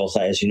and Vinny both,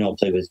 as you know,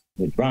 played with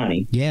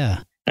Ronnie.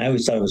 Yeah. I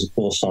always thought it was a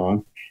cool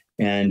song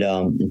and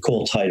a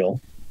cool title.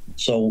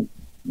 So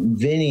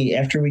Vinny,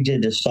 after we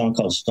did this song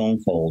called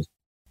Stone Cold,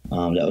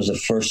 that was the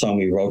first song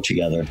we wrote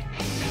together.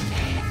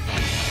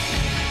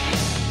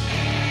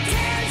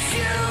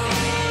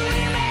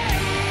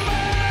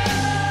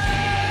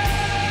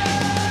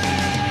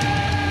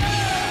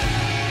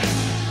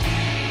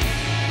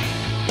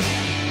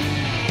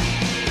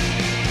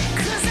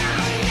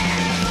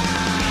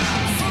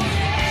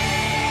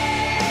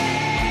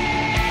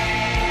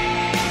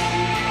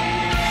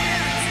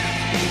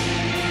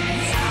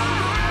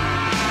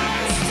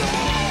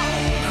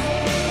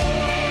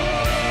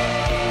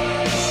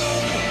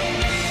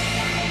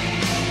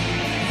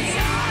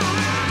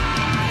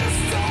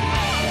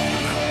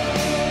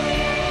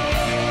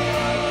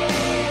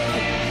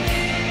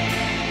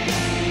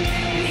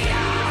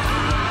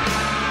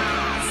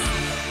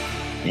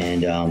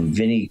 And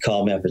Vinny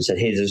called me up and said,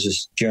 hey, there's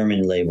this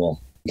German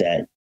label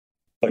that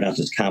put out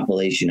this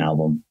compilation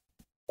album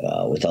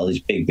with all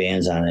these big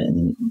bands on it,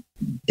 and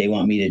they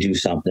want me to do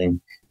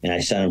something. And I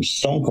sent them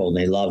Stone Cold,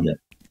 and they loved it.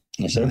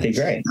 And I said, okay,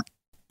 great.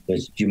 Do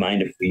you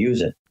mind if we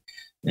use it?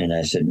 And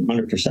I said,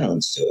 100%,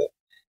 let's do it.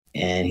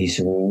 And he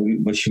said, well,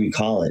 what should we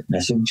call it? And I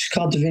said, we should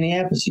call it the Vinny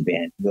Appice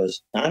Band. He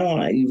goes, I don't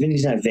want to,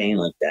 Vinny's not vain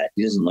like that.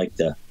 He doesn't like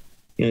the,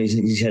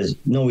 he has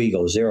no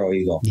ego, zero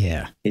ego.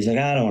 Yeah. He's like,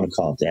 I don't want to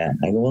call it that.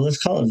 I go, well,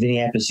 let's call it Vinny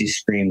Appice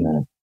Scream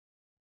then.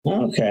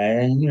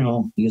 Okay.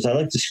 He goes, I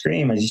like to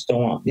scream. I just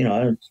don't want,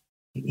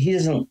 he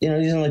doesn't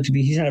like to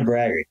be, he's not a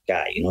braggart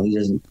guy. He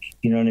doesn't,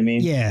 you know what I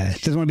mean? Yeah.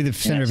 Doesn't want to be the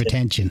center of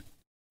attention.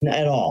 Not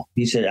at all.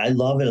 He said, I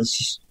love it. Let's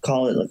just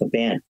call it like a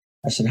band.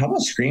 I said, how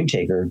about Scream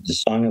Taker, the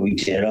song that we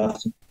did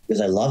off,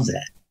 because I love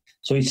that.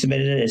 So he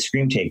submitted it as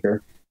Scream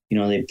Taker.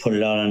 They put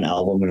it out on an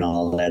album and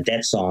all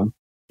that song.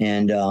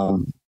 And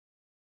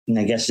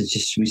I guess it's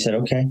just, we said,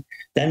 okay.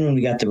 Then when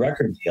we got the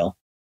record deal,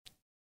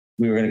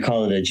 we were going to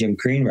call it a Jim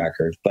Crean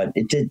record, but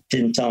it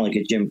didn't sound like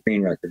a Jim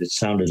Crean record. It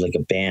sounded like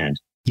a band.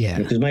 Yeah.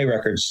 Because my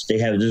records,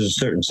 there's a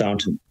certain sound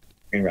to a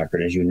Crean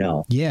record, as you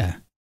know. Yeah.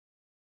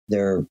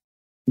 They're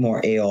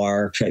more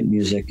AOR type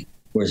music,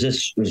 whereas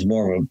this was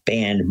more of a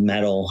band,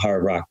 metal,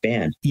 hard rock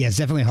band. Yeah, it's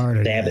definitely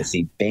harder.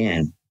 Sabbathy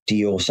band,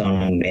 Dio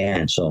sounding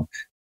band. So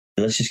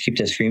let's just keep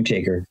that Scream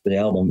Taker for the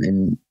album,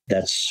 and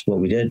that's what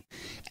we did.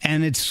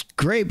 And it's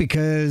great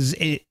because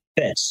it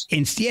fits.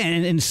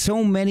 And in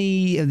so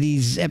many of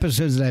these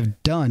episodes that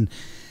I've done,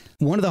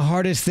 one of the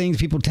hardest things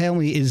people tell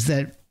me is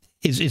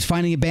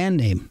finding a band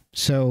name.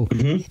 So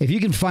if you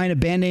can find a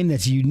band name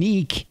that's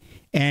unique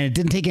and it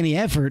didn't take any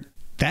effort,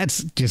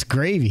 that's just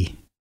gravy.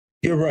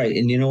 You're right.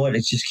 And you know what?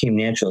 It just came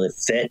natural. It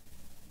fit.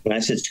 When I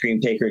said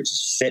Scream Taker, it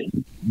just fit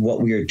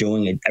what we were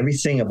doing, and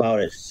everything about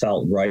it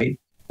felt right.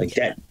 Like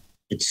that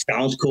it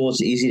sounds cool.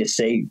 It's easy to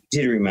say,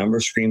 easy to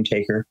remember. Scream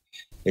Taker.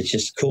 It's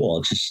just cool.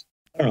 It's just,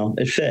 I don't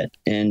know, it fit.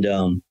 And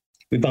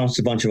we bounced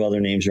a bunch of other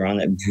names around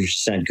that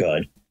percent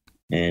good.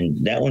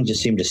 And that one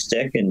just seemed to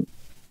stick, and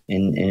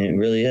it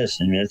really is.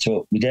 And that's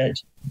what we did,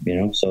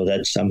 so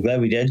I'm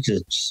glad we did,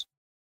 because it's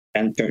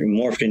kind of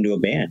morphed into a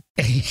band.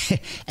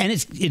 And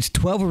it's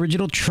 12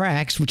 original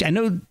tracks, which I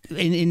know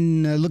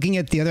in looking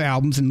at the other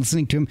albums and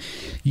listening to them,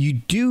 you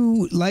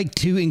do like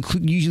to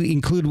usually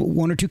include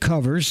one or two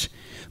covers,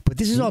 but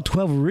this is all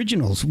 12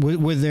 originals.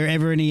 Was there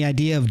ever any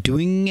idea of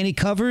doing any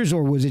covers,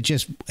 or was it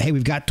just, hey,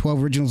 we've got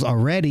 12 originals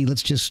already,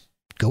 let's just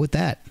go with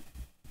that?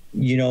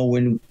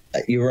 When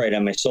you're right,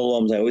 on my solo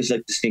albums, I always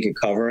like to sneak a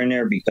cover in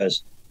there,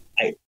 because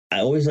I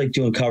always like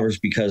doing covers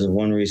because of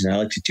one reason. I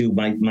like to do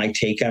my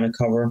take on a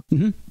cover,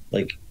 and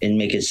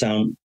make it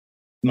sound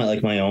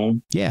like my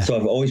own. Yeah. So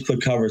I've always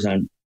put covers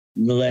on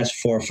the last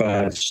 4 or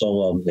 5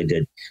 solo albums I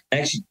did. I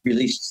actually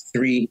released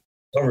 3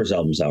 covers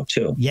albums out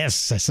too.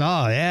 Yes, I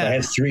saw. Yeah. I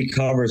have 3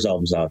 covers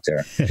albums out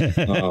there.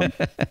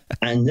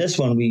 And this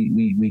one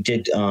we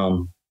did,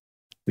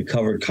 we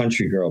covered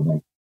Country Girl by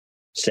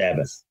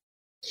Sabbath,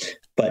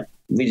 but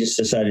we just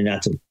decided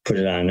not to put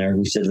it on there.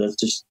 We said, let's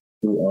just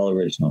do all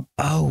original.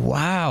 Oh,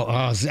 wow.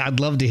 Oh, I'd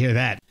love to hear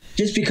that.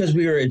 Just because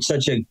we were we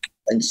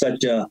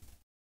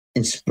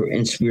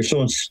were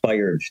so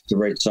inspired to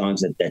write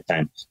songs at that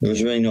time. There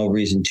was really no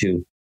reason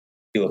to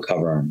do a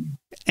cover on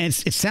it.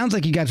 And it sounds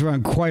like you guys were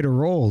on quite a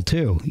roll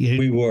too.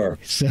 We were.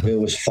 So. It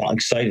was fun,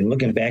 exciting.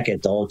 Looking back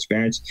at the whole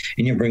experience,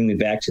 and you bring me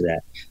back to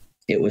that.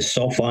 It was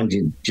so fun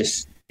to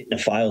just get the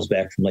files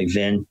back from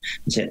Vin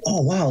and say,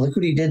 "Oh wow, look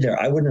what he did there.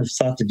 I wouldn't have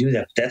thought to do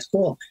that. But that's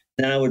cool."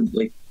 Then I would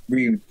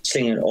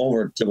sing it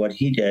over to what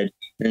he did,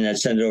 and I'd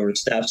send it over to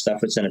Steph.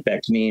 Steph would send it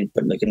back to me and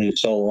put a new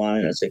solo on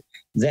it. I'd say,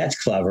 "That's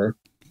clever.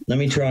 Let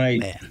me try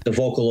the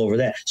vocal over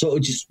that." So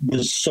it just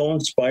was so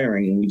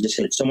inspiring, and we just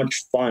had so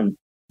much fun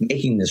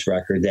making this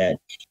record that,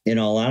 in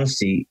all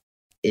honesty,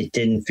 it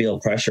didn't feel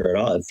pressure at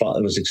all. It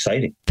was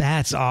exciting.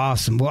 That's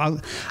awesome.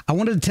 Well, I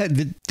wanted to tell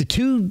the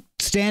 2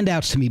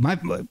 standouts to me.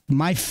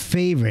 My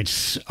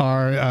favorites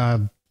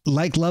are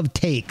Like Love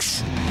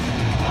Takes.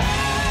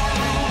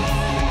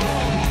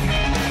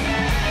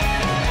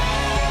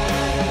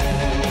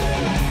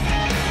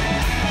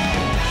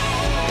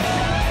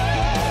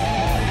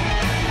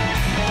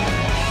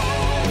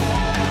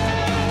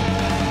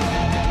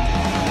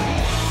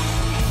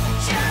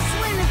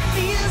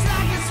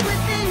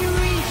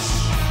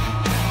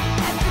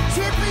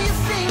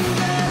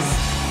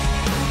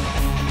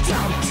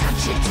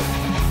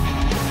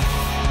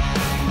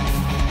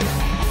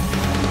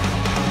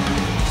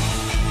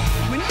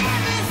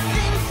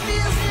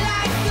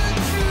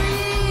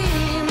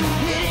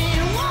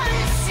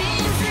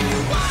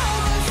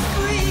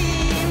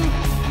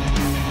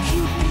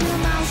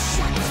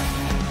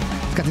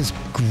 Got this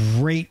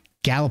great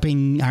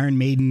galloping Iron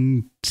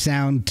Maiden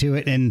sound to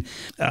it, and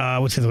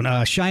what's the other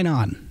one? Shine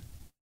On.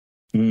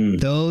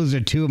 Those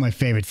are 2 of my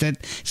favorites.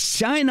 That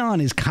Shine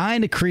On is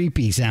kind of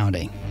creepy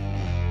sounding.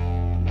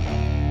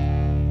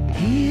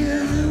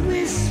 Hear the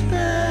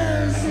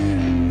whispers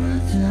in the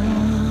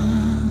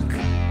dark.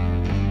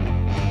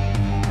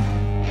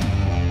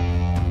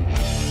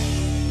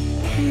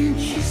 Can't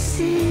you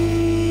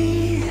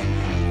see the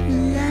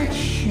light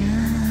shine?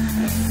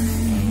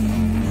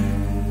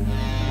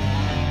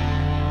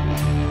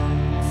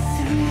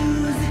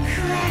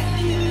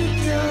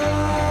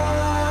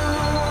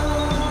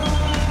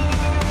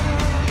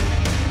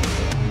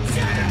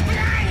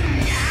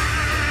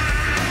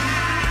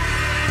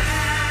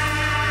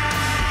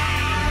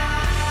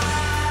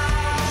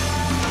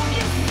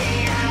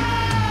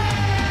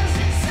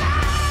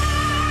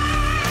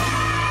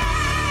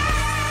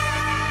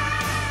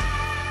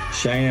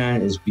 Shine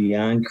On is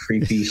beyond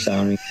creepy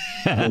sounding,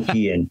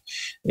 spooky, and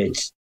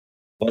it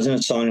wasn't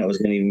a song that was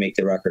going to even make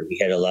the record. We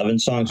had 11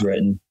 songs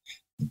written,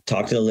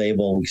 talked to the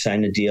label, we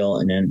signed a deal,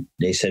 and then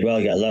they said, well,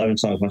 you got 11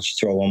 songs, why don't you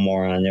throw one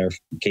more on there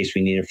in case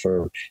we need it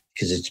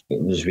because it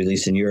was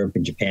released in Europe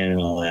and Japan and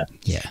all that.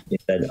 Yeah. They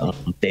said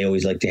they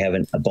always like to have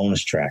a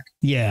bonus track.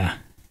 Yeah.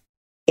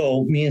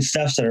 So me and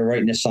Steph started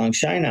writing the song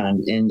Shine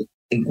On, and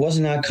it was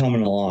not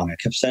coming along. I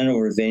kept sending it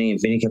over to Vinny,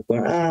 and Vinny kept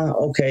going,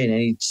 okay. And then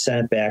he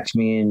sent it back to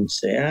me and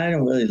said, I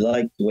don't really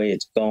like the way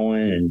it's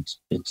going, and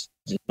there's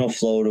no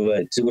flow to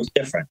it. It was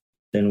different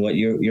than what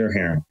you're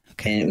hearing.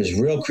 Okay. And it was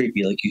real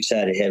creepy, like you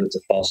said. It had with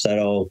the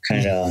falsetto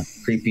kind of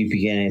creepy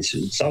beginning.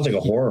 It sounds like a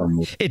horror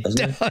movie. It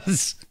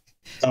does.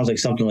 It sounds like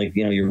something like,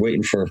 you're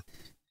waiting for,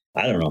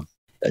 I don't know,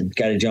 a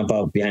guy to jump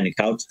out behind the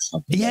couch or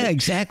something. Yeah, right?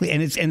 Exactly.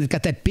 And it's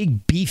got that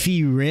big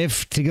beefy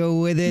riff to go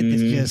with it. Mm-hmm.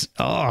 It's just,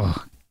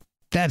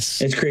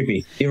 it's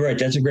creepy. You're right.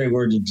 That's a great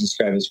word to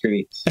describe it. It's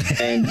creepy.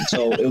 And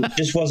so it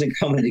just wasn't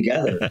coming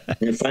together.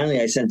 And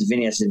finally I sent to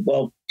Vinny, I said,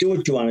 well, do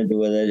what you want to do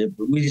with it.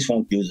 We just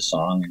won't do the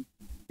song. And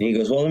he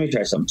goes, well, let me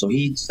try something. So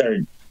he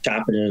started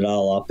chopping it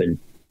all up and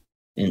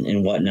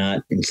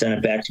whatnot and sent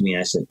it back to me. And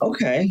I said,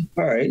 okay,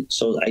 all right.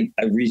 So I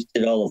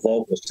redid all the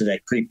vocals to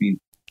that creepy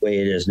way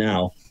it is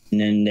now.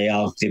 And then they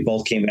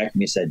both came back to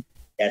me and said,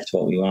 that's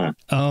what we want.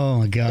 Oh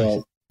my gosh.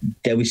 So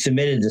that we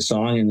submitted the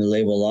song and the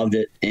label loved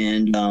it.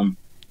 And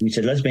we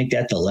said, let's make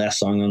that the last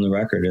song on the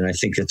record. And I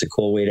think that's a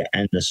cool way to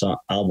end the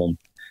album.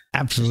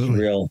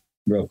 Absolutely. It's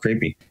real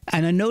creepy.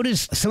 And I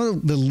noticed some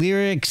of the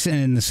lyrics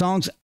and the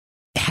songs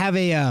have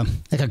a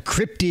like a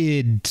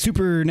cryptid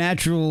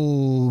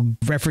supernatural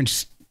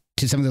reference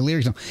to some of the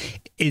lyrics.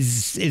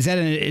 Is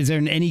there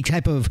any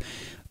type of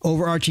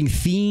overarching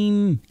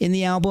theme in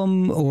the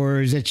album,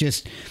 or is it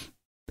just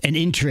an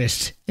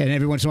interest? And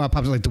every once in a while it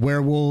pops up like the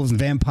werewolves and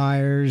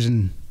vampires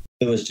and.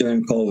 It was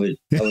during COVID.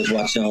 I was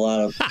watching a lot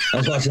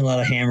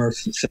of Hammer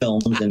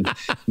films and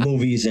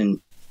movies and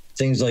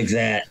things like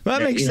that.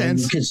 That makes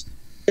sense. Because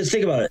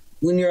think about it.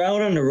 When you're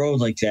out on the road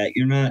like that,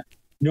 you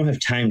don't have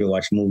time to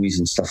watch movies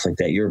and stuff like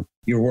that. You're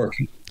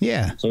working.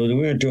 Yeah. So we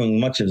weren't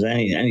doing much of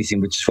anything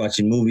but just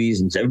watching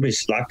movies, and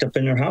everybody's locked up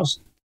in their house.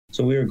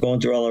 So we were going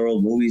through all our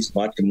old movies,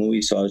 watching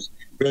movies. So I was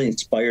really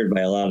inspired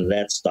by a lot of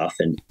that stuff.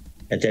 And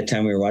at that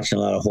time, we were watching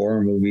a lot of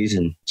horror movies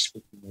and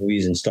spooky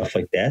movies and stuff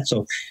like that.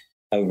 So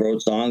I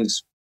wrote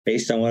songs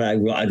based on what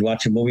I'd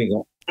watch a movie and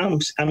go, I'm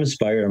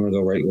inspired. I'm going to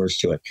go write words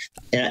to it.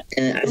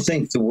 And I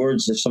think the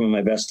words are some of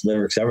my best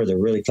lyrics ever. They're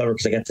really clever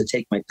because I got to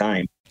take my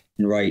time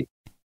and write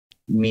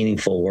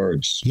meaningful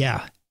words.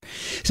 Yeah.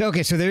 So,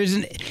 okay. So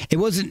it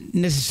wasn't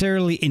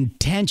necessarily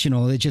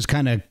intentional. It just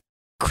kind of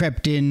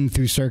crept in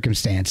through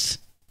circumstance.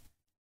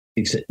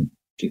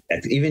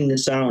 Even the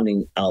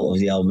sounding out of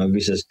the album,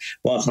 everybody says,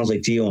 well, it sounds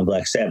like Dio and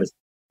Black Sabbath.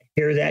 I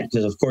hear that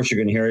because, of course, you're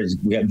going to hear it.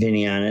 We got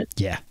Vinny on it.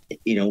 Yeah.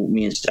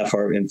 Me and Steph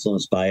are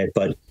influenced by it,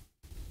 but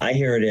I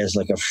hear it as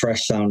like a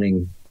fresh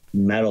sounding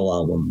metal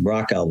album,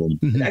 rock album.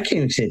 Mm-hmm. I can't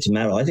even say it's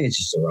metal. I think it's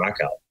just a rock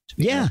album.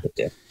 Yeah.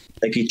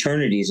 Like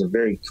Eternity is a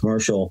very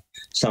commercial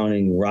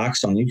sounding rock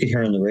song. You could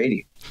hear on the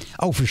radio.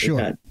 Oh, for sure.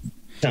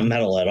 It's not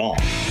metal at all.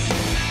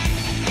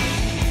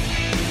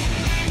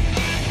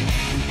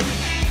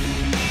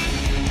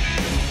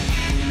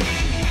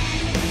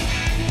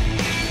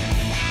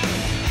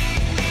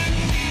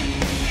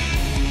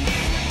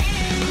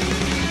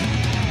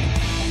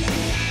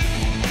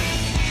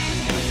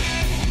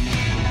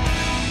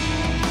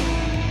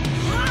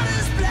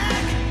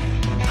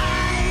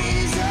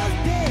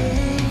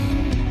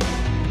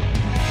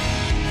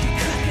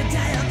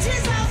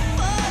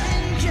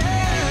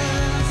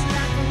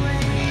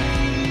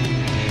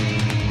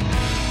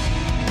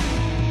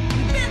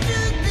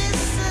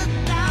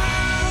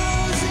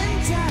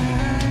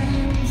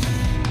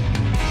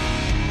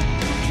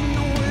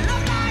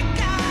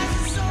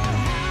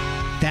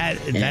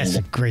 That's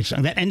a great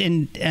song.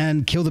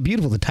 And Kill the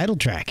Beautiful, the title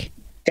track.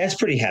 That's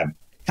pretty heavy.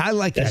 I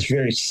like that. That's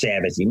very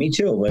Sabbathy. Me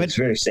too, but it's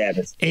very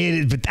Sabbath.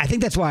 But I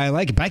think that's why I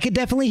like it. But I could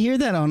definitely hear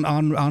that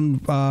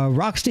on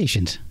rock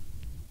stations.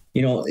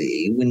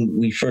 When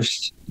we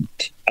first,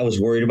 I was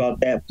worried about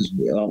that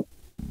because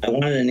I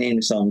wanted to name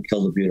the song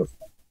 "Kill the Beautiful."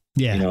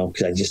 Yeah.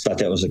 Because I just thought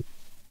that was and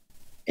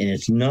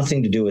it's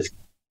nothing to do with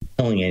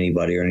killing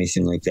anybody or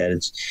anything like that.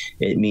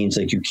 It means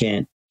like you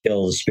can't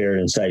kill the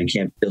spirit inside. You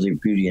can't kill your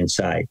beauty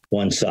inside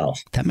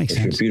oneself. That makes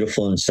sense. If you're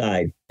beautiful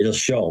inside, it'll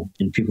show,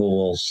 and people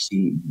will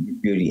see your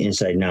beauty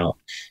inside and out.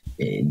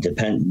 It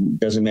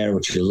doesn't matter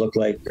what you look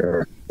like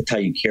or it's how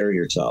you carry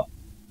yourself.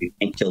 You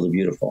can't kill the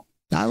beautiful.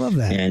 I love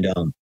that. And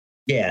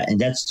and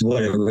that's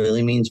what it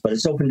really means. But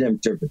it's open to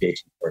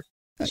interpretation, of course.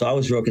 So I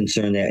was real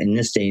concerned that in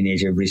this day and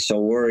age, everybody's so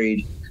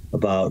worried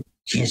about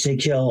can't say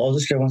kill. Oh,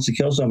 this guy wants to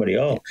kill somebody.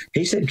 Oh,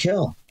 he said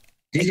kill.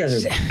 These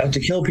guys are out to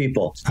kill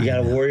people. You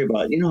got to worry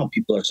about, how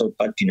people are so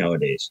touchy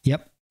nowadays.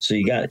 Yep. So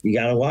you got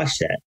to watch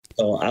that.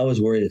 So I was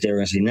worried that they were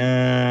going to say,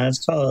 nah,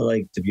 let's call it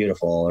like the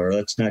beautiful, or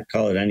let's not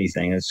call it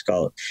anything. Let's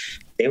call it.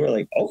 They were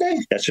like, okay,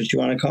 that's what you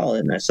want to call it.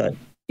 And I thought,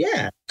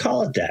 yeah,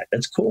 call it that.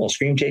 That's cool.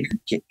 Scream Taker,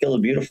 Kill the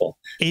Beautiful.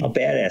 How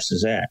badass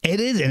is that? It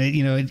is. And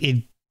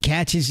it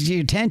catches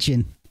your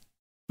attention.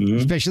 Mm-hmm.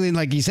 Especially,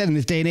 like you said, in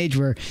this day and age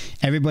where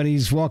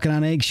everybody's walking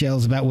on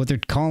eggshells about what they're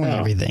calling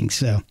everything.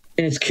 So.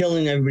 And it's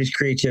killing everybody's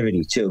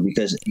creativity too,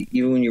 because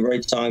even when you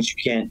write songs, you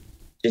can't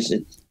just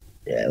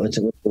what's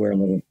the word I'm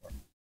looking for?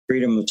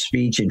 Freedom of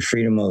speech and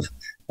freedom of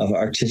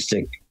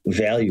artistic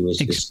value is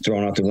just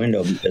thrown out the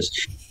window because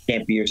you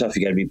can't be yourself.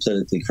 You got to be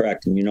politically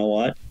correct. And you know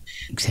what?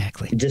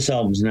 Exactly. This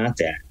album's not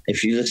that.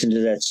 If you listen to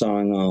that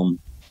song,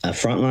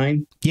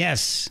 Frontline.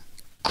 Yes.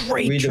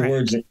 Great read track. The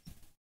words.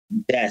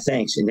 Yeah,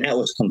 thanks. And that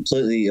was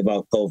completely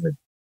about COVID.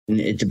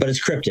 But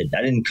it's cryptid.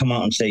 I didn't come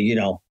out and say,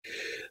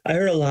 I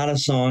heard a lot of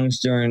songs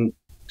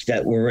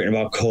that were written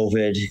about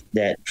COVID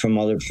that from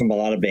a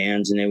lot of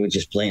bands, and they would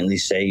just blatantly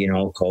say,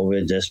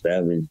 COVID, this,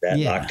 that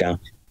lockdown.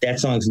 That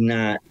song's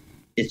not.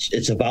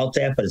 It's about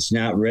that, but it's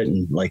not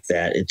written like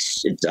that.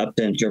 It's up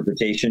to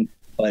interpretation.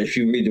 But if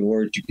you read the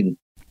words, you can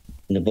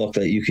in the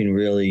booklet, you can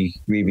really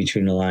read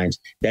between the lines.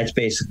 That's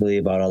basically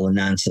about all the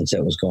nonsense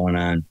that was going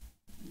on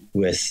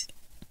with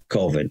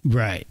COVID.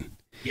 Right.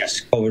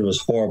 Yes, COVID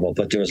was horrible,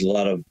 but there was a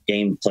lot of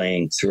game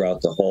playing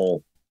throughout the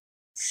whole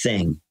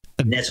thing.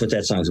 And that's what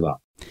that song's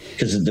about.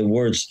 Because the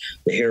words,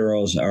 the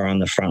heroes are on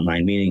the front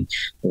line, meaning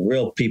the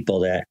real people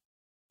that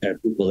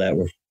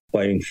were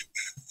fighting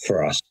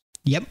for us.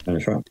 Yep. On the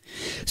front.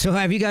 So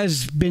have you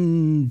guys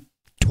been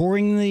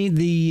touring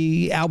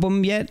the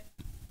album yet?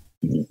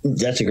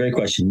 That's a great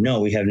question. No,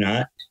 we have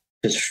not,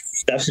 because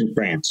Steph's in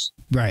France.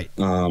 Right.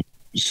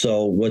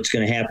 So what's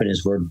going to happen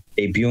is we're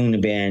debuting the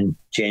band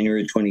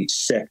January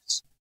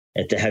 26th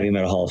at the Heavy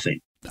Metal Hall of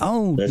Fame.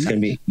 Oh, that's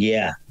going to be,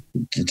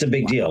 it's a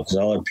big deal because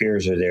all our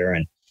peers are there,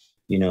 and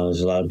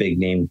there's a lot of big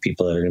name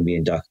people that are going to be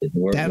inducted.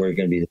 We're going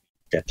to be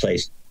that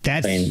place.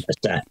 Playing a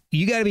set.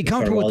 You got to be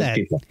comfortable with that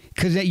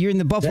because you're in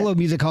the Buffalo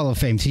Music Hall of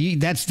Fame. So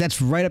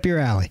that's right up your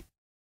alley.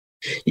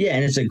 Yeah,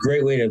 and it's a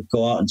great way to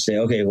go out and say,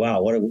 okay,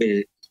 wow, what a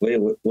way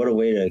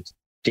to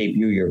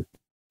debut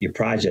your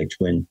project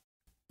when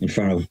in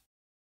front of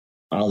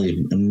all these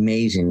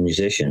amazing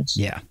musicians.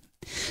 Yeah,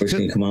 we're just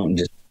going to come out and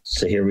just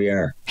say, here we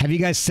are. Have you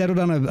guys settled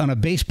on a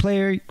bass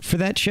player for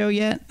that show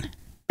yet?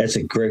 That's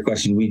a great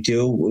question. We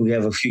do. We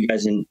have a few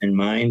guys in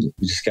mind.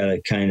 We just got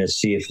to kind of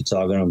see if it's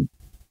all going to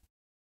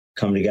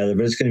come together,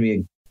 but it's going to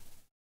be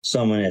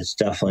someone that's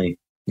definitely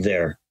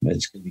there.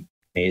 It's going to be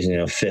amazing.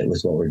 It'll fit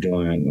with what we're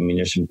doing. I mean,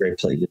 there's some great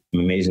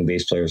amazing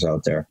bass players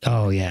out there.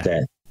 Oh yeah,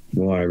 that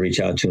we want to reach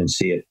out to and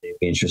see if they'd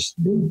be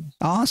interested.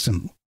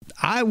 Awesome.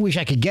 I wish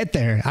I could get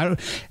there.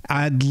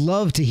 I'd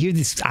love to hear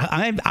this.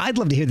 I'd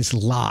love to hear this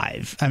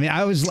live. I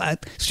mean,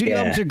 studio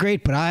albums are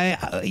great,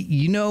 but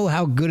you know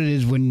how good it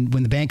is when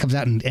the band comes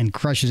out and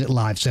crushes it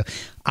live. So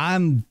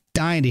I'm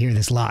dying to hear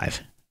this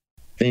live.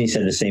 Vinny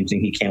said the same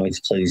thing. He can't wait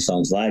to play these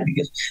songs live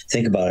because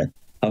think about it.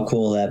 How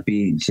cool will that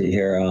be to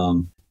hear,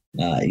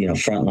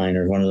 Frontline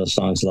or one of those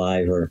songs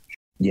live, or,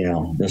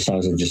 those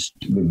songs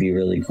would be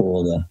really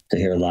cool to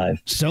hear live.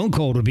 Stone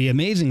Cold would be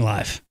amazing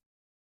live.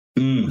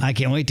 I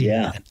can't wait to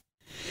hear that.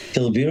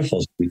 Feel Beautiful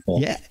is pretty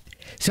cool. Yeah.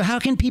 So how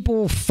can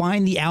people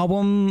find the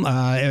album?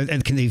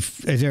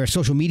 Is there a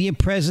social media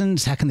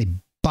presence? How can they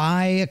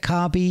buy a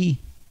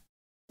copy?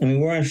 I mean,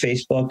 we're on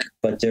Facebook,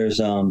 but there's,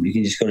 you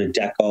can just go to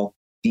Deco,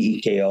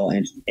 DEKO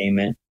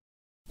Entertainment.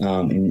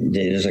 And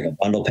there's like a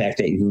bundle pack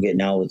that you can get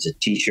now with a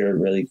t-shirt,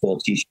 really cool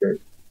t-shirt,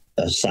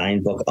 a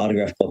signed book,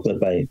 autographed booklet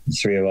by the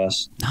three of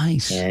us.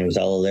 Nice. And with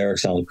all the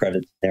lyrics, all the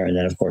credits there. And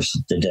then of course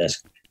the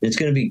disc. It's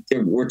going to be,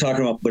 we're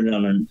talking about putting it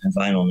on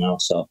vinyl now.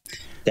 So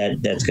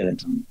that's going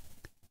to come.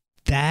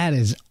 That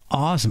is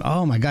awesome.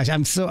 Oh my gosh. I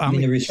mean,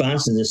 the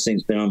response to this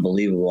thing's been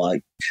unbelievable.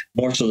 Like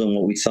more so than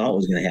what we thought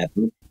was going to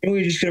happen. And we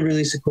were just going to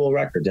release a cool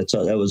record.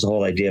 That was the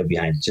whole idea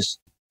behind it. Just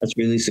let's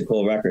release a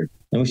cool record.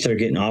 Then we started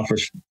getting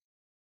offers from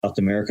South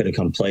America to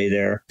come play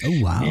there. Oh,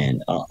 wow.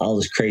 And all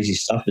this crazy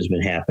stuff has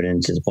been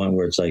happening to the point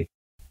where it's like,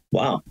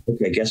 wow,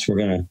 okay, I guess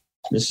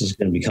this is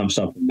going to become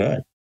something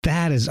good.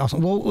 That is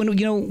awesome. Well,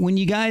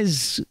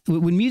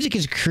 when music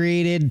is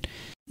created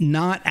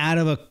not out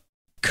of a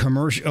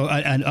commercial,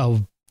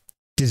 a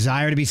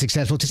desire to be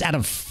successful, just out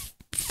of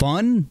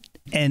fun,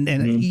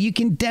 and you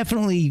can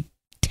definitely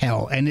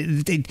tell. And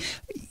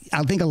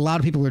I think a lot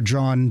of people are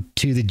drawn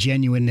to the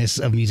genuineness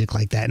of music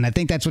like that. And I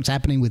think that's what's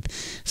happening with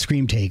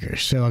Scream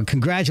Takers. So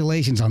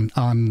congratulations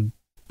on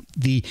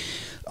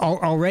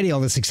already all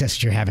the success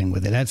that you're having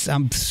with it.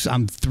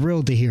 I'm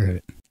thrilled to hear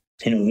it.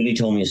 Vinny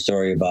told me a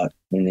story about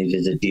when they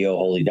did the Dio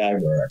Holy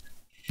Diver record.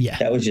 Yeah.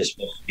 That was just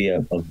supposed to be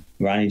a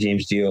Ronnie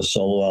James Dio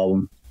solo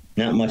album.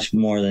 Not much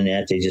more than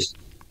that. They just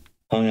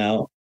hung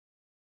out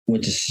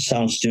with the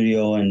sound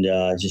studio and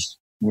just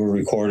were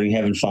recording,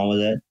 having fun with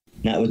it.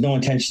 Not with no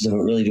intentions of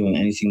really doing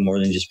anything more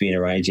than just being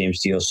a Ronnie James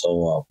Dio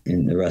solo,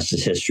 and the rest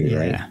is history,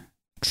 right? Yeah,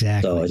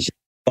 exactly. So it's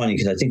funny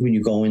because I think when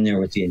you go in there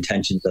with the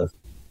intentions of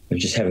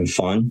just having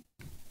fun,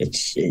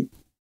 it's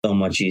so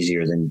much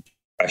easier than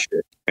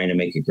pressure trying to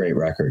make a great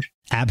record.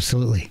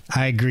 Absolutely.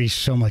 I agree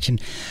so much. And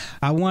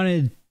I want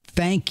to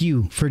thank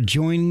you for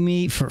joining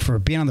me, for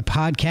being on the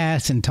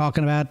podcast and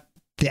talking about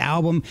the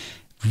album.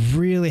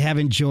 Really have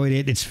enjoyed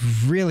it. It's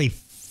really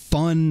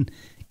fun.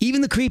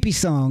 Even the creepy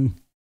song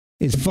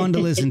is fun to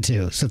listen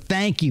to. So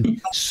thank you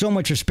so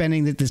much for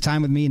spending this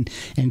time with me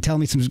and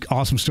telling me some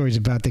awesome stories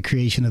about the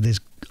creation of this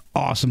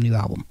awesome new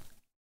album.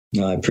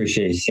 No, I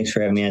appreciate it. Thanks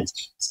for having me.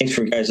 Thanks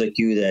for guys like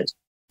you that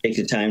take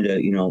the time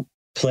to,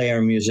 play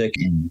our music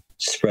and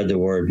spread the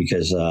word,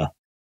 because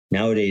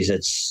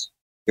nowadays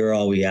you're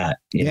all we got.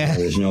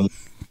 There's no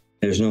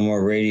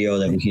more radio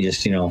that we can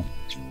just,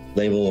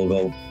 label will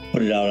go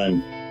put it out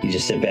on. You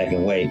just sit back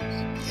and wait.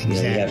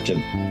 Exactly.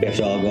 We have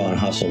to all go on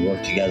hustle,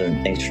 work together.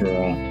 And thanks for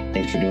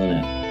doing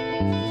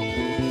that.